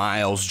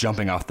Miles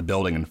jumping off the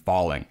building and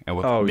falling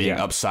and being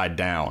upside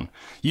down.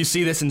 You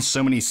see this in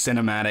so many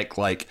cinematic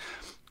like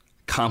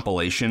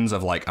compilations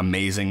of like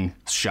amazing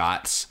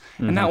shots,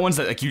 and that one's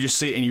that like you just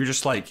see and you're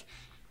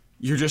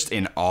just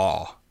in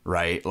awe,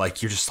 right?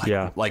 Like you're just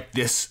like like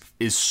this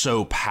is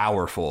so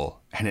powerful,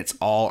 and it's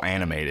all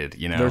animated.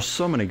 There's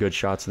so many good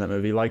shots in that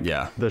movie. Like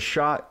the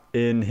shot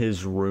in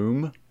his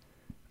room.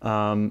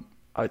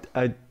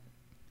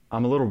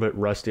 I'm a little bit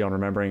rusty on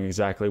remembering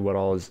exactly what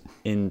all is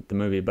in the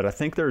movie, but I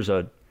think is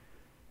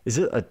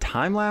it a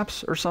time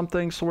lapse or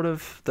something sort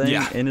of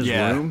thing in his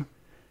room?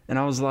 And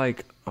I was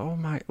like, oh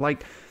my,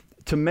 like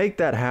to make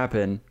that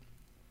happen,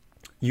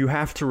 you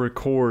have to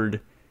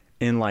record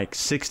in like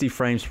 60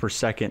 frames per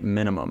second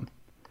minimum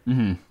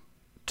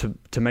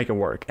to make it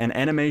work. And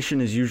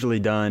animation is usually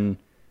done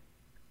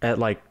at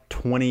like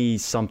 20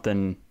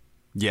 something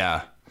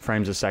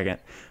frames a second.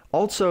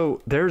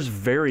 Also, there's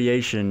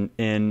variation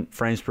in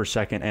frames per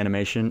second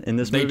animation in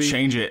this movie. They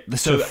change it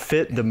to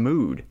fit the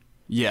mood.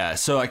 Yeah,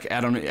 so like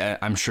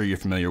I'm sure you're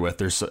familiar with.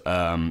 There's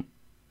a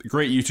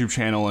great YouTube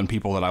channel and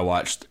people that I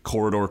watched,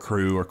 Corridor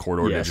Crew or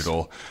Corridor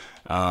Digital.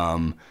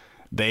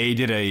 They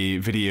did a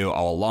video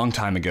a long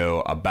time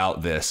ago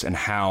about this and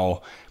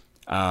how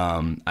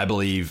I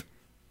believe.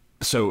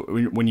 So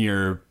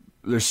when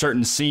there's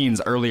certain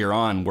scenes earlier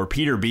on where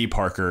Peter B.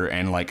 Parker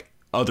and like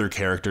other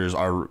characters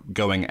are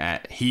going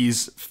at,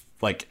 he's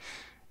like,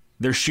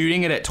 they're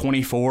shooting it at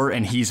 24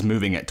 and he's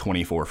moving at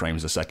 24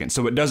 frames a second.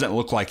 So it doesn't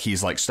look like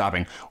he's like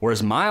stopping.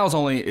 Whereas Miles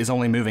is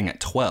only moving at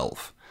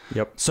 12.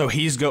 Yep. So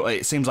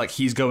it seems like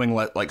he's going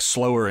like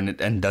slower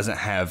and doesn't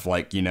have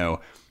like, you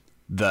know,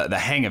 the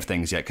hang of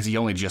things yet because he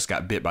only just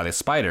got bit by the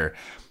spider.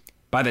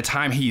 By the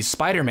time he's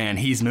Spider-Man,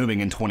 he's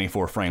moving in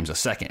 24 frames a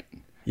second.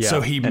 Yeah.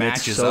 So he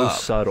matches up. It's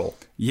so subtle.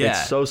 Yeah.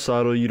 It's so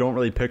subtle. You don't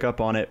really pick up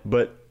on it,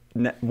 but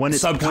when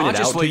it's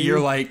subconsciously you're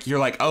like,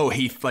 oh,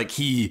 he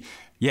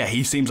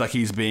seems like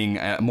he's being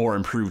a more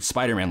improved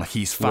Spider-Man. Like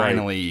he's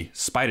finally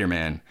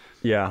Spider-Man.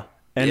 Yeah.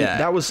 And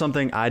that was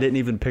something I didn't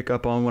even pick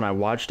up on when I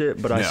watched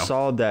it, but I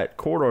saw that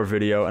Corridor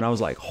video and I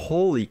was like,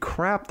 holy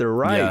crap, they're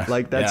right. Yeah.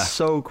 Like that's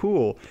so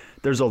cool.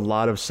 There's a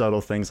lot of subtle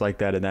things like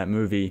that in that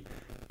movie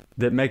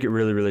that make it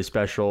really, really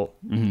special.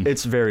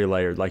 It's very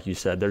layered, like you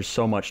said. There's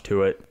so much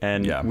to it,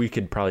 and we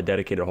could probably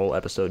dedicate a whole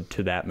episode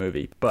to that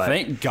movie. But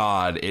thank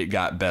God it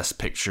got Best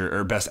Picture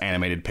or Best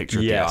Animated Picture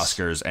at the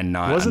Oscars, and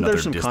not wasn't there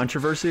some Disney.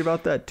 Controversy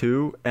about that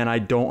too? And I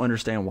don't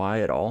understand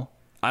why at all.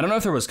 I don't know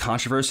if there was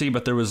controversy,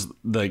 but there was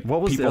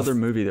what was the other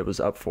movie that was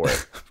up for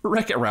it?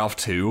 Wreck-It Ralph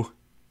 2.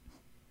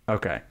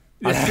 Okay.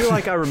 I feel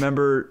like I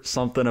remember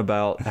something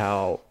about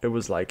how it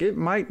was like, it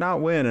might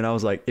not win. And I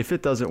was like, if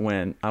it doesn't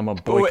win, I'm a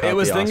boycott the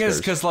Oscars. The thing is,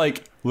 because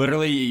like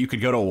literally you could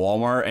go to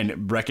Walmart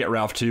and Wreck-It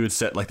Ralph 2 would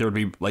set like, there would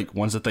be like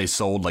ones that they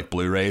sold like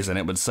Blu-rays and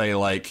it would say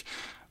like,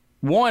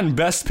 won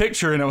Best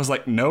Picture. And I was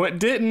like, no, it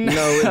didn't.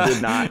 No, it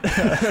did not.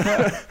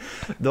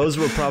 Those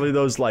were probably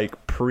those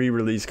like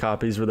pre-release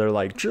copies where they're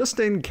like, just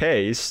in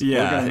case,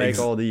 we're going to make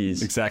all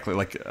these. Exactly.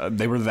 Like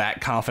they were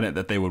that confident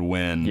that they would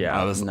win.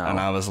 Yeah. And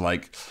I was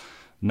like,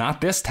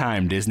 not this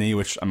time, Disney,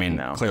 which, I mean,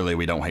 clearly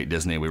we don't hate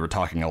Disney. We were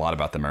talking a lot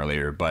about them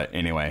earlier. But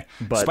anyway,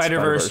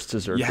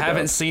 Spider-Verse, you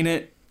haven't seen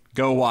it,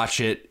 go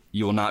watch it.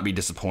 You will not be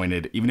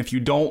disappointed. Even if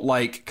you don't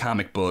like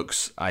comic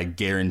books, I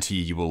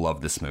guarantee you will love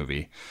this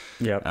movie.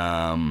 Yep.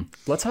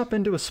 Let's hop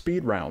into a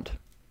speed round.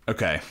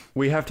 Okay.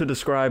 We have to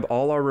describe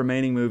all our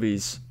remaining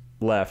movies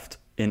left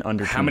in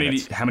under 2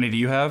 minutes. How many do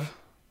you have?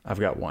 I've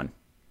got one.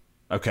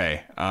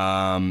 Okay.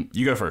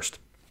 You go first.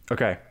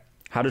 Okay.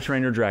 How to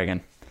Train Your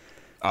Dragon.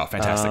 Oh,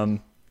 fantastic.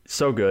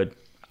 So good.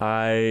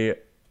 I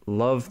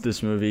love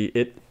this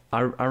movie. I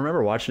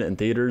remember watching it in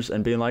theaters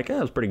and being like,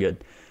 it was pretty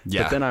good.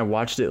 Yeah. But then I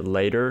watched it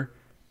later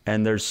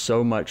and there's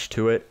so much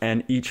to it.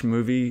 And each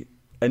movie,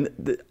 and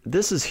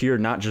this is here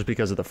not just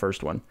because of the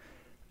first one.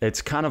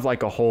 It's kind of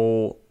like a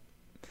whole,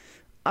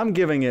 I'm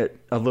giving it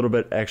a little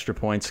bit extra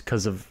points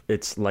because of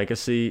its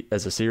legacy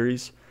as a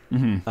series.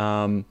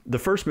 The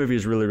first movie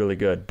is really, really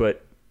good,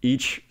 but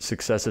each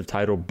successive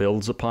title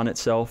builds upon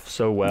itself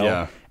so well.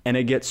 Yeah. And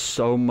it gets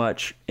so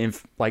much,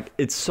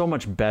 it's so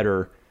much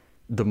better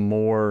the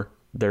more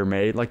they're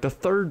made. Like the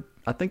third,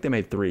 I think they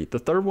made 3. The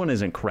third one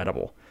is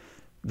incredible.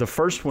 The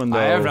first one, though,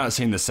 I have not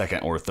seen the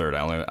second or third.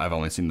 I've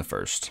only seen the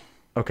first.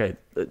 Okay,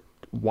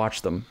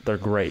 watch them. They're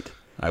great.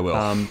 I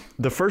will.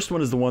 The first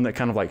one is the one that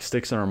kind of like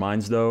sticks in our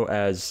minds, though,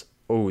 as,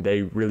 oh,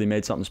 they really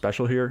made something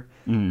special here.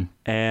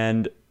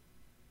 And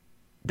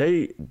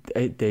they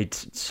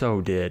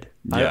so did.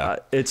 Yeah.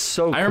 It's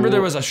so cool. I remember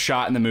there was a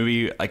shot in the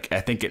movie, like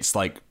I think it's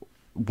like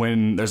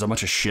when there's a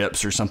bunch of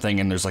ships or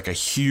something and there's like a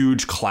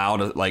huge cloud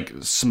of like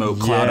smoke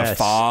cloud of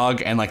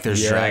fog and like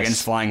there's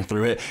dragons flying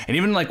through it. And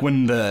even like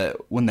when the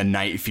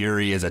Night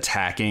Fury is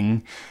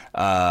attacking,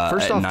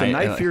 first off, the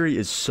Night Fury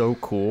is so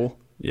cool.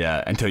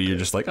 Yeah, until you're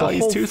just like,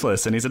 he's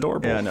toothless and he's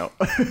adorable. Yeah, I know.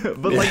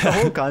 But like the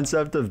whole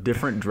concept of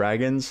different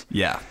dragons.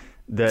 Yeah.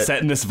 That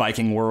set in this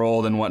Viking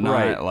world and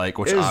whatnot, like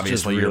which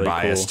obviously really you're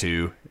biased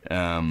to.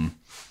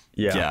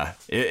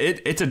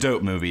 It's a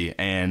dope movie,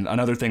 and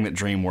another thing that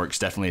DreamWorks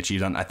definitely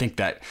achieved on. I think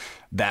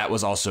that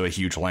was also a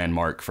huge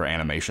landmark for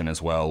animation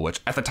as well.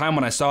 Which at the time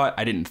when I saw it,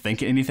 I didn't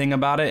think anything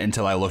about it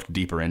until I looked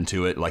deeper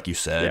into it, like you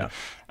said,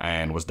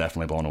 and was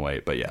definitely blown away.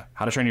 But yeah,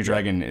 How to Train Your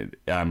Dragon,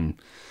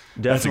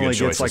 definitely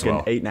gets like an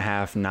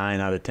 8.5, 9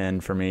 out of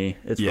 10 for me.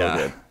 It's real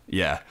good.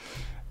 Yeah.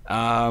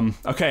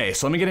 Okay,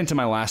 so let me get into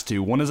my last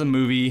two. One is a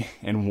movie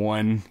and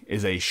one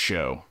is a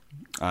show,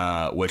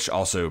 which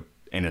also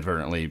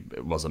inadvertently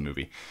was a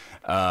movie.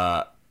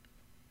 Iron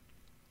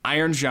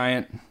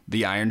Giant,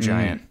 The Iron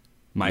Giant,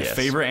 my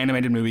favorite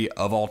animated movie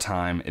of all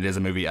time. It is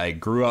a movie I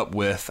grew up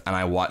with and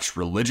I watched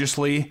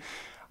religiously.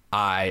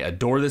 I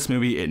adore this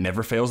movie. It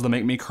never fails to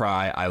make me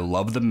cry. I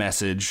love the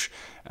message.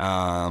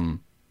 The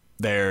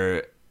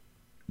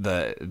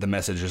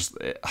message is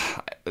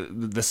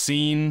the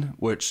scene,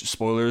 which,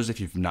 spoilers if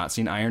you've not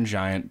seen Iron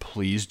Giant,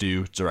 please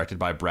do. It's directed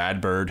by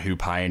Brad Bird, who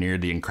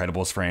pioneered the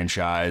Incredibles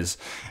franchise,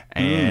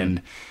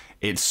 and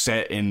it's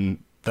set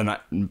in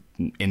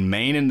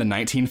Maine in the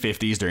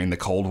 1950s during the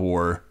Cold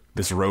War.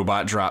 This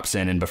robot drops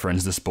in and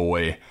befriends this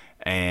boy,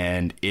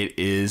 and it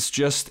is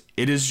just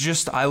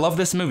I love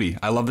this movie.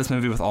 I love this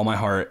movie with all my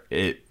heart.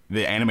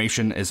 The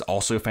animation is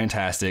also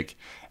fantastic,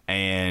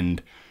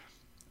 and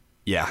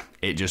yeah,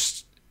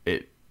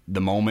 the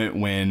moment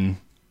when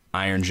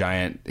Iron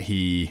Giant,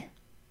 he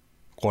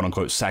quote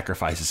unquote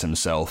sacrifices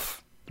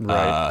himself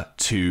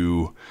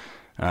to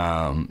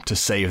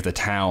save the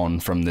town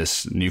from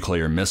this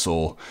nuclear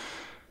missile.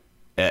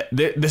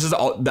 This is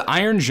all. The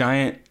Iron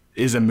Giant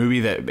is a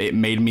movie that it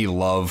made me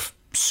love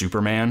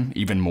Superman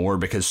even more,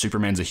 because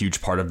Superman's a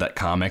huge part of that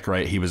comic,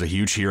 right? He was a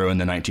huge hero in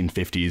the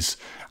 1950s,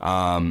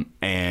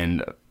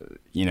 and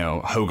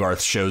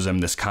Hogarth shows him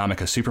this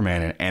comic of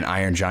Superman, and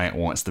Iron Giant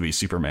wants to be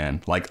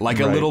Superman, like a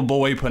little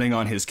boy putting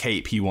on his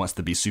cape. He wants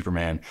to be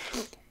Superman,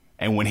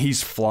 and when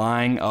he's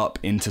flying up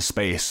into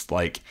space,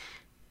 like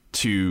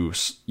to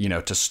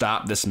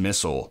stop this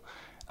missile,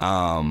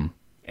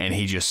 and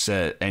he just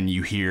said, and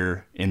you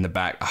hear in the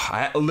back,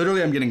 I'm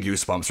getting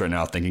goosebumps right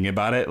now thinking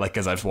about it, like,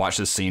 because I've watched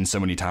this scene so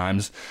many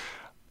times.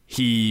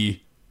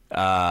 He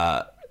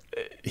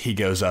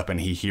goes up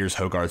and he hears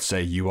Hogarth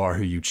say, "You are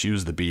who you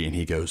choose to be," and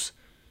he goes,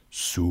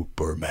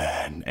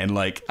 "Superman." And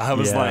like, I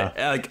was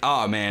like,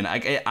 oh man,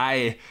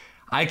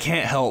 I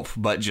can't help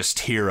but just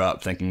tear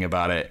up thinking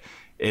about it.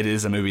 It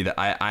is a movie that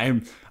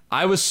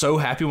I was so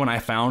happy when I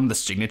found the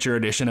signature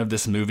edition of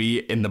this movie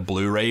in the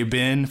Blu-ray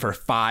bin for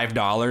 $5 at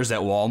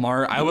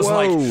Walmart. I was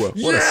like, yes,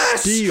 what a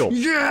steal.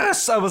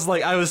 Yes. I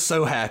was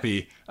so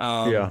happy.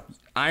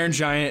 Iron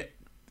Giant,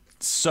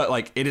 so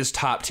like, it is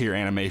top tier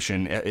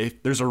animation.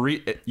 If there's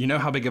you know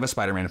how big of a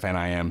Spider-Man fan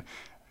I am.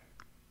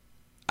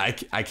 I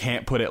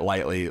can't put it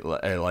lightly,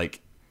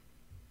 like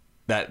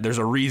that. There's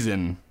a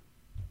reason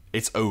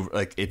it's over,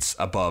 like it's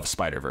above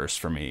Spider-Verse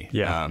for me.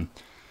 Yeah.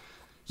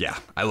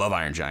 I love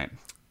Iron Giant.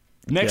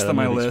 Next on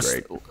my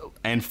list,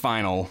 and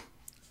final,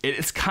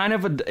 it's kind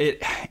of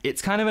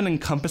an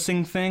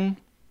encompassing thing,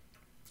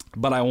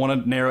 but I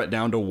want to narrow it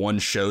down to one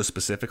show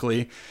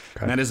specifically,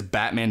 and that is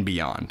Batman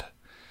Beyond.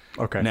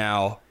 Okay.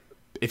 Now,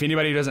 if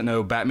anybody doesn't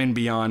know, Batman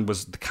Beyond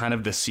was kind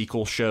of the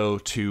sequel show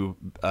to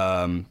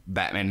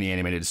Batman the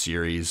Animated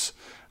Series.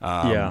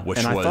 I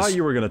thought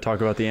you were going to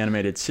talk about the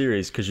animated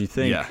series, because you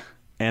think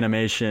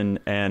animation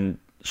and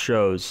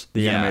shows,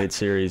 the animated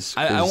series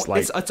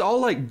is it's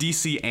all like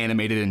DC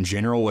animated in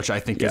general, which I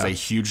think is a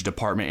huge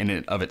department in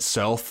and of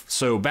itself.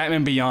 So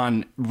Batman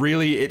Beyond,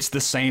 really, it's the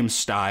same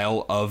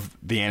style of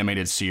the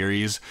animated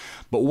series,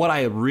 but what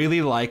I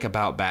really like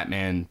about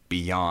Batman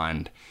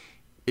Beyond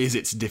is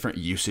its different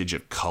usage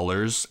of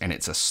colors and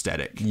its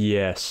aesthetic.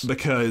 Yes,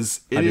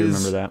 because I do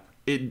remember that.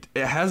 It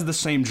has the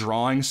same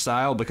drawing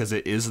style, because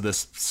it is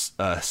this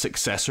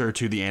successor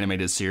to the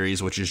animated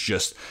series, which is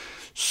just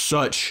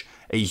such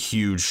a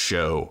huge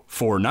show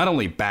for not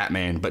only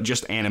Batman, but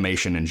just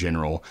animation in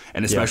general,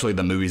 and especially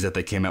the movies that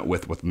they came out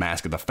with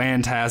Mask of the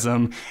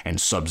Phantasm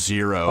and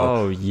Sub-Zero.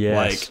 Oh, yes.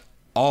 Like,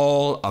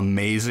 all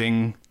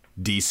amazing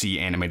DC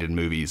animated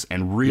movies,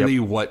 and really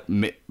what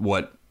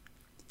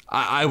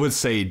I would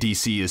say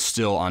DC is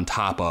still on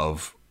top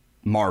of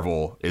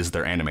Marvel is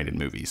their animated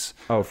movies.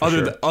 Oh, for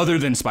sure. Other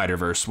than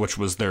Spider-Verse, which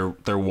was their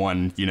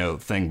one,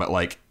 thing, but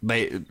like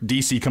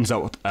DC comes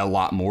out with a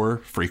lot more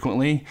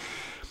frequently.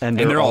 And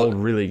they're all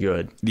really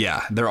good.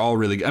 Yeah, they're all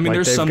really good. I mean, like,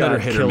 there's some that are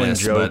hit or miss.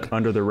 Joke, but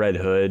Under the Red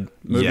Hood,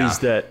 movies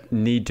that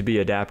need to be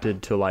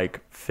adapted to like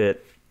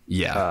fit.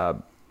 Yeah,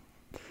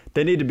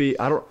 they need to be.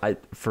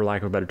 For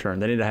lack of a better term,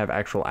 they need to have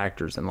actual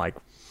actors, and like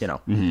it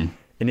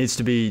needs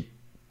to be.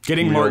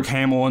 Getting Mark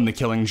Hamill in The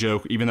Killing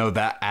Joke, even though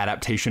that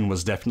adaptation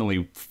was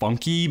definitely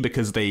funky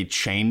because they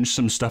changed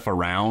some stuff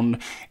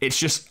around, it's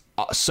just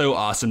so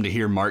awesome to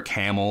hear Mark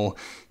Hamill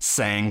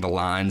saying the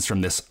lines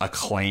from this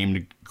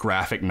acclaimed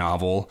graphic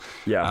novel.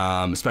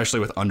 Yeah.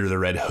 Especially with Under the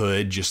Red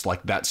Hood, just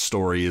like that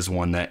story is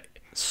one that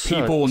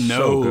people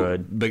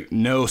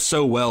know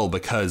so well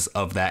because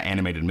of that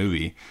animated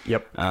movie.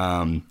 Yep.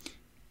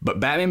 But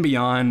Batman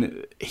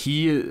Beyond,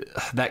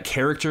 that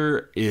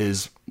character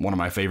is one of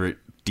my favorite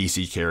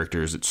DC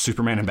characters. It's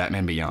Superman and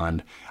Batman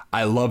Beyond.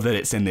 I love that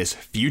it's in this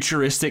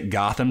futuristic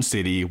Gotham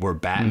City where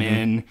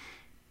Batman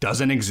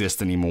doesn't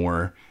exist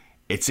anymore.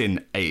 It's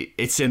in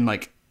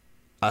like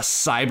a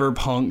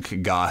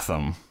cyberpunk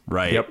Gotham,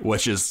 right? Yep.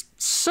 Which is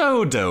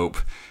so dope.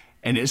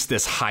 And it's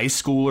this high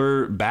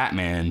schooler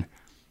Batman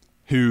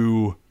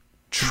who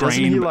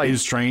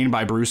is trained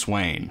by Bruce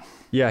Wayne.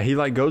 Yeah, he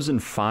like goes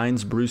and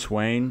finds Bruce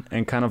Wayne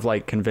and kind of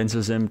like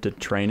convinces him to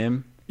train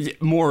him. Yeah,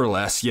 more or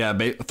less, yeah.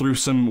 Through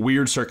some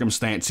weird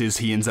circumstances,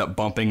 he ends up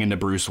bumping into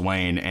Bruce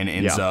Wayne and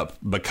ends up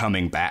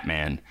becoming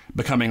Batman,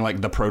 becoming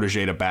like the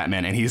protege to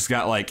Batman. And he's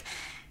got like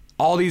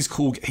all these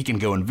cool, he can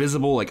go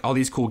invisible, like all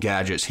these cool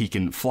gadgets. He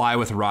can fly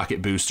with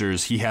rocket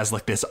boosters. He has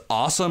like this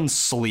awesome,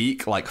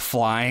 sleek, like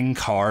flying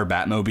car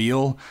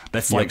Batmobile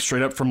that's like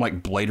straight up from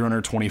like Blade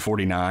Runner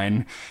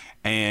 2049.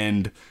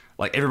 And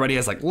like everybody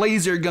has like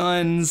laser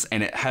guns,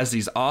 and it has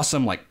these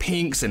awesome like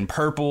pinks and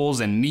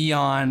purples and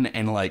neon,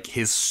 and like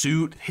his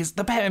suit,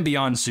 the Batman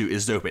Beyond suit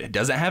is dope. It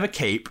doesn't have a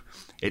cape.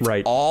 It's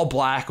all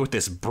black with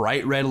this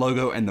bright red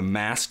logo, and the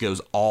mask goes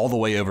all the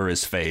way over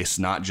his face,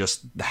 not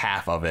just the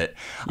half of it.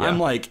 Yeah. I'm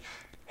like,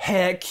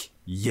 heck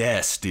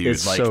yes, dude.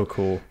 It's like, so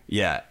cool.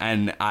 Yeah,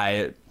 and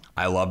I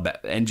love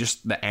that. And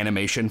just the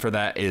animation for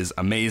that is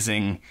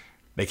amazing.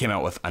 They came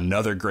out with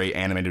another great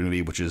animated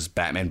movie, which is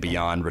Batman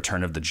Beyond: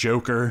 Return of the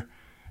Joker,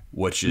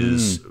 which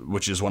is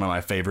one of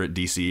my favorite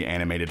DC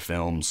animated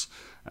films.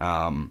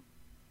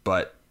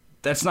 But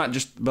that's not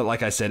just, but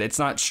like I said, it's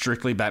not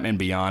strictly Batman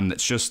Beyond.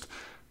 It's just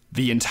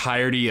the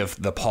entirety of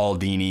the Paul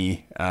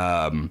Dini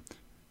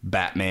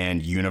Batman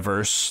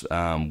universe,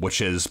 which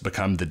has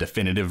become the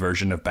definitive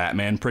version of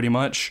Batman pretty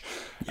much,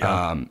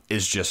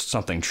 is just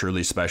something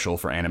truly special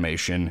for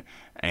animation.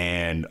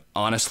 And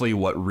honestly,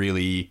 what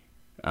really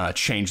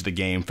changed the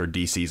game for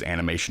DC's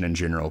animation in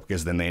general,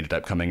 because then they ended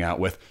up coming out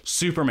with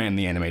Superman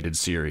the Animated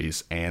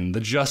Series and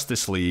the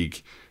Justice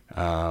League,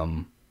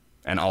 and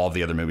all of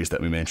the other movies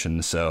that we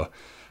mentioned. So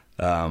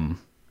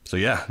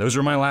yeah, those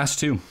are my last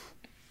two.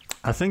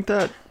 I think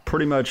that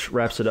pretty much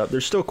wraps it up.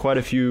 There's still quite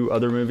a few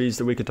other movies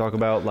that we could talk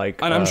about,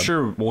 like, and I'm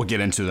sure we'll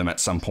get into them at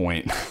some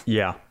point.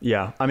 Yeah.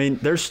 I mean,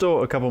 there's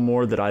still a couple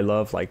more that I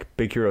love, like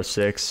Big Hero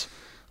 6.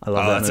 I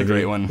love that that's movie. a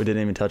great one. We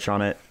didn't even touch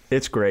on it.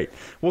 It's great.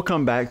 We'll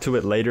come back to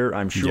it later,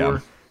 I'm sure. Yeah.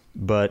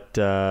 But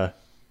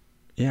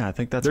yeah, I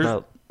think that's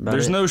about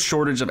there's it. no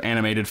shortage of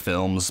animated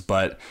films,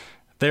 but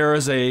there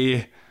is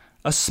a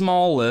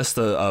small list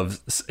of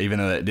even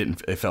though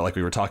it felt like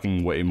we were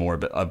talking way more,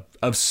 but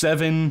of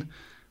 7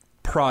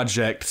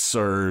 projects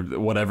or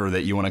whatever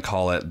that you want to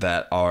call it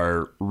that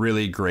are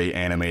really great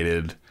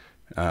animated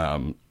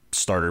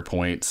starter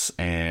points.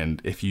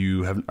 And if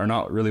you are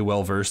not really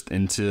well versed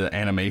into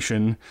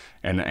animation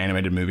and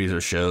animated movies or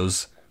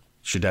shows, you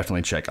should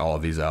definitely check all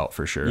of these out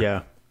for sure.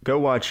 Yeah, go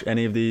watch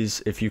any of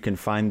these if you can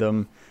find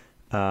them.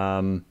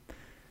 Off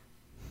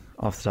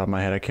the top of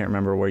my head, I can't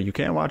remember where you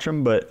can watch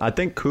them, but I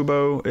think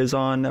Kubo is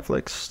on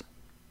Netflix.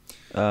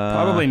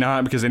 Probably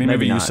not, because any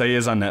movie not. you say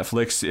is on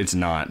Netflix, it's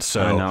not.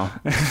 So I know.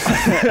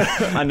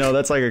 I know,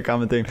 that's like a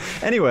common thing.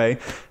 Anyway,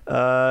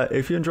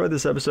 if you enjoyed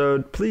this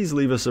episode, please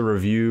leave us a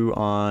review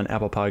on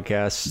Apple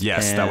Podcasts.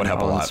 Yes, that would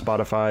help a lot.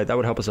 Spotify, that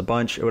would help us a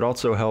bunch. It would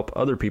also help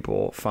other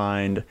people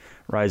find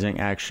Rising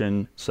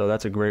Action. So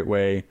that's a great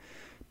way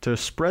to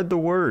spread the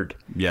word.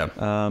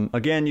 Yeah.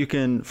 Again, you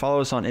can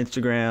follow us on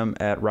Instagram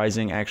at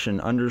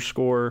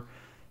risingaction_.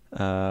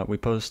 We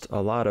post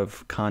a lot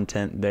of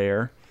content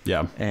there.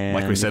 Yeah, and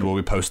like we said, we'll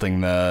be posting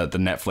the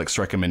Netflix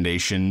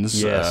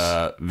recommendations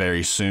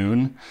very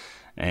soon,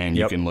 and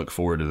you can look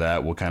forward to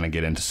that. We'll kind of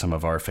get into some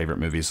of our favorite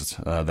movies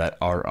that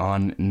are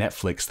on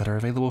Netflix that are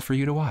available for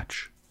you to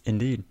watch.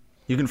 Indeed.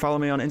 You can follow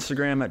me on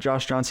Instagram at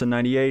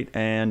JoshJohnson98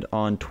 and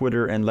on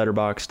Twitter and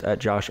Letterboxd at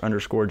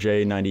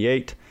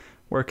Josh_J98.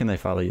 Where can they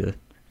follow you,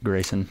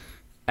 Grayson?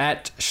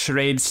 At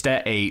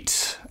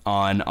Shradesta8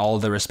 on all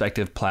the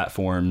respective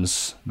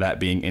platforms,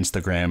 that being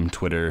Instagram,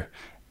 Twitter,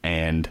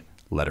 and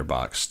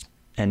Letterboxd.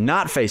 And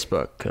not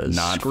Facebook, because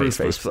screw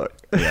Facebook.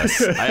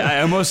 Yes.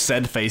 I almost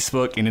said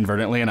Facebook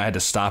inadvertently, and I had to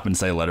stop and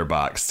say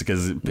Letterboxd,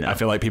 because I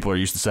feel like people are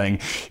used to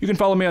saying, you can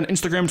follow me on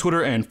Instagram,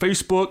 Twitter, and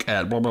Facebook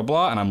at blah, blah,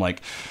 blah. And I'm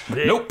like,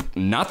 nope,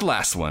 not the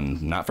last one.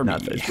 Not for me.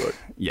 Not Facebook.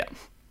 Yeah.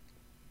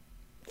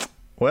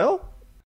 Well,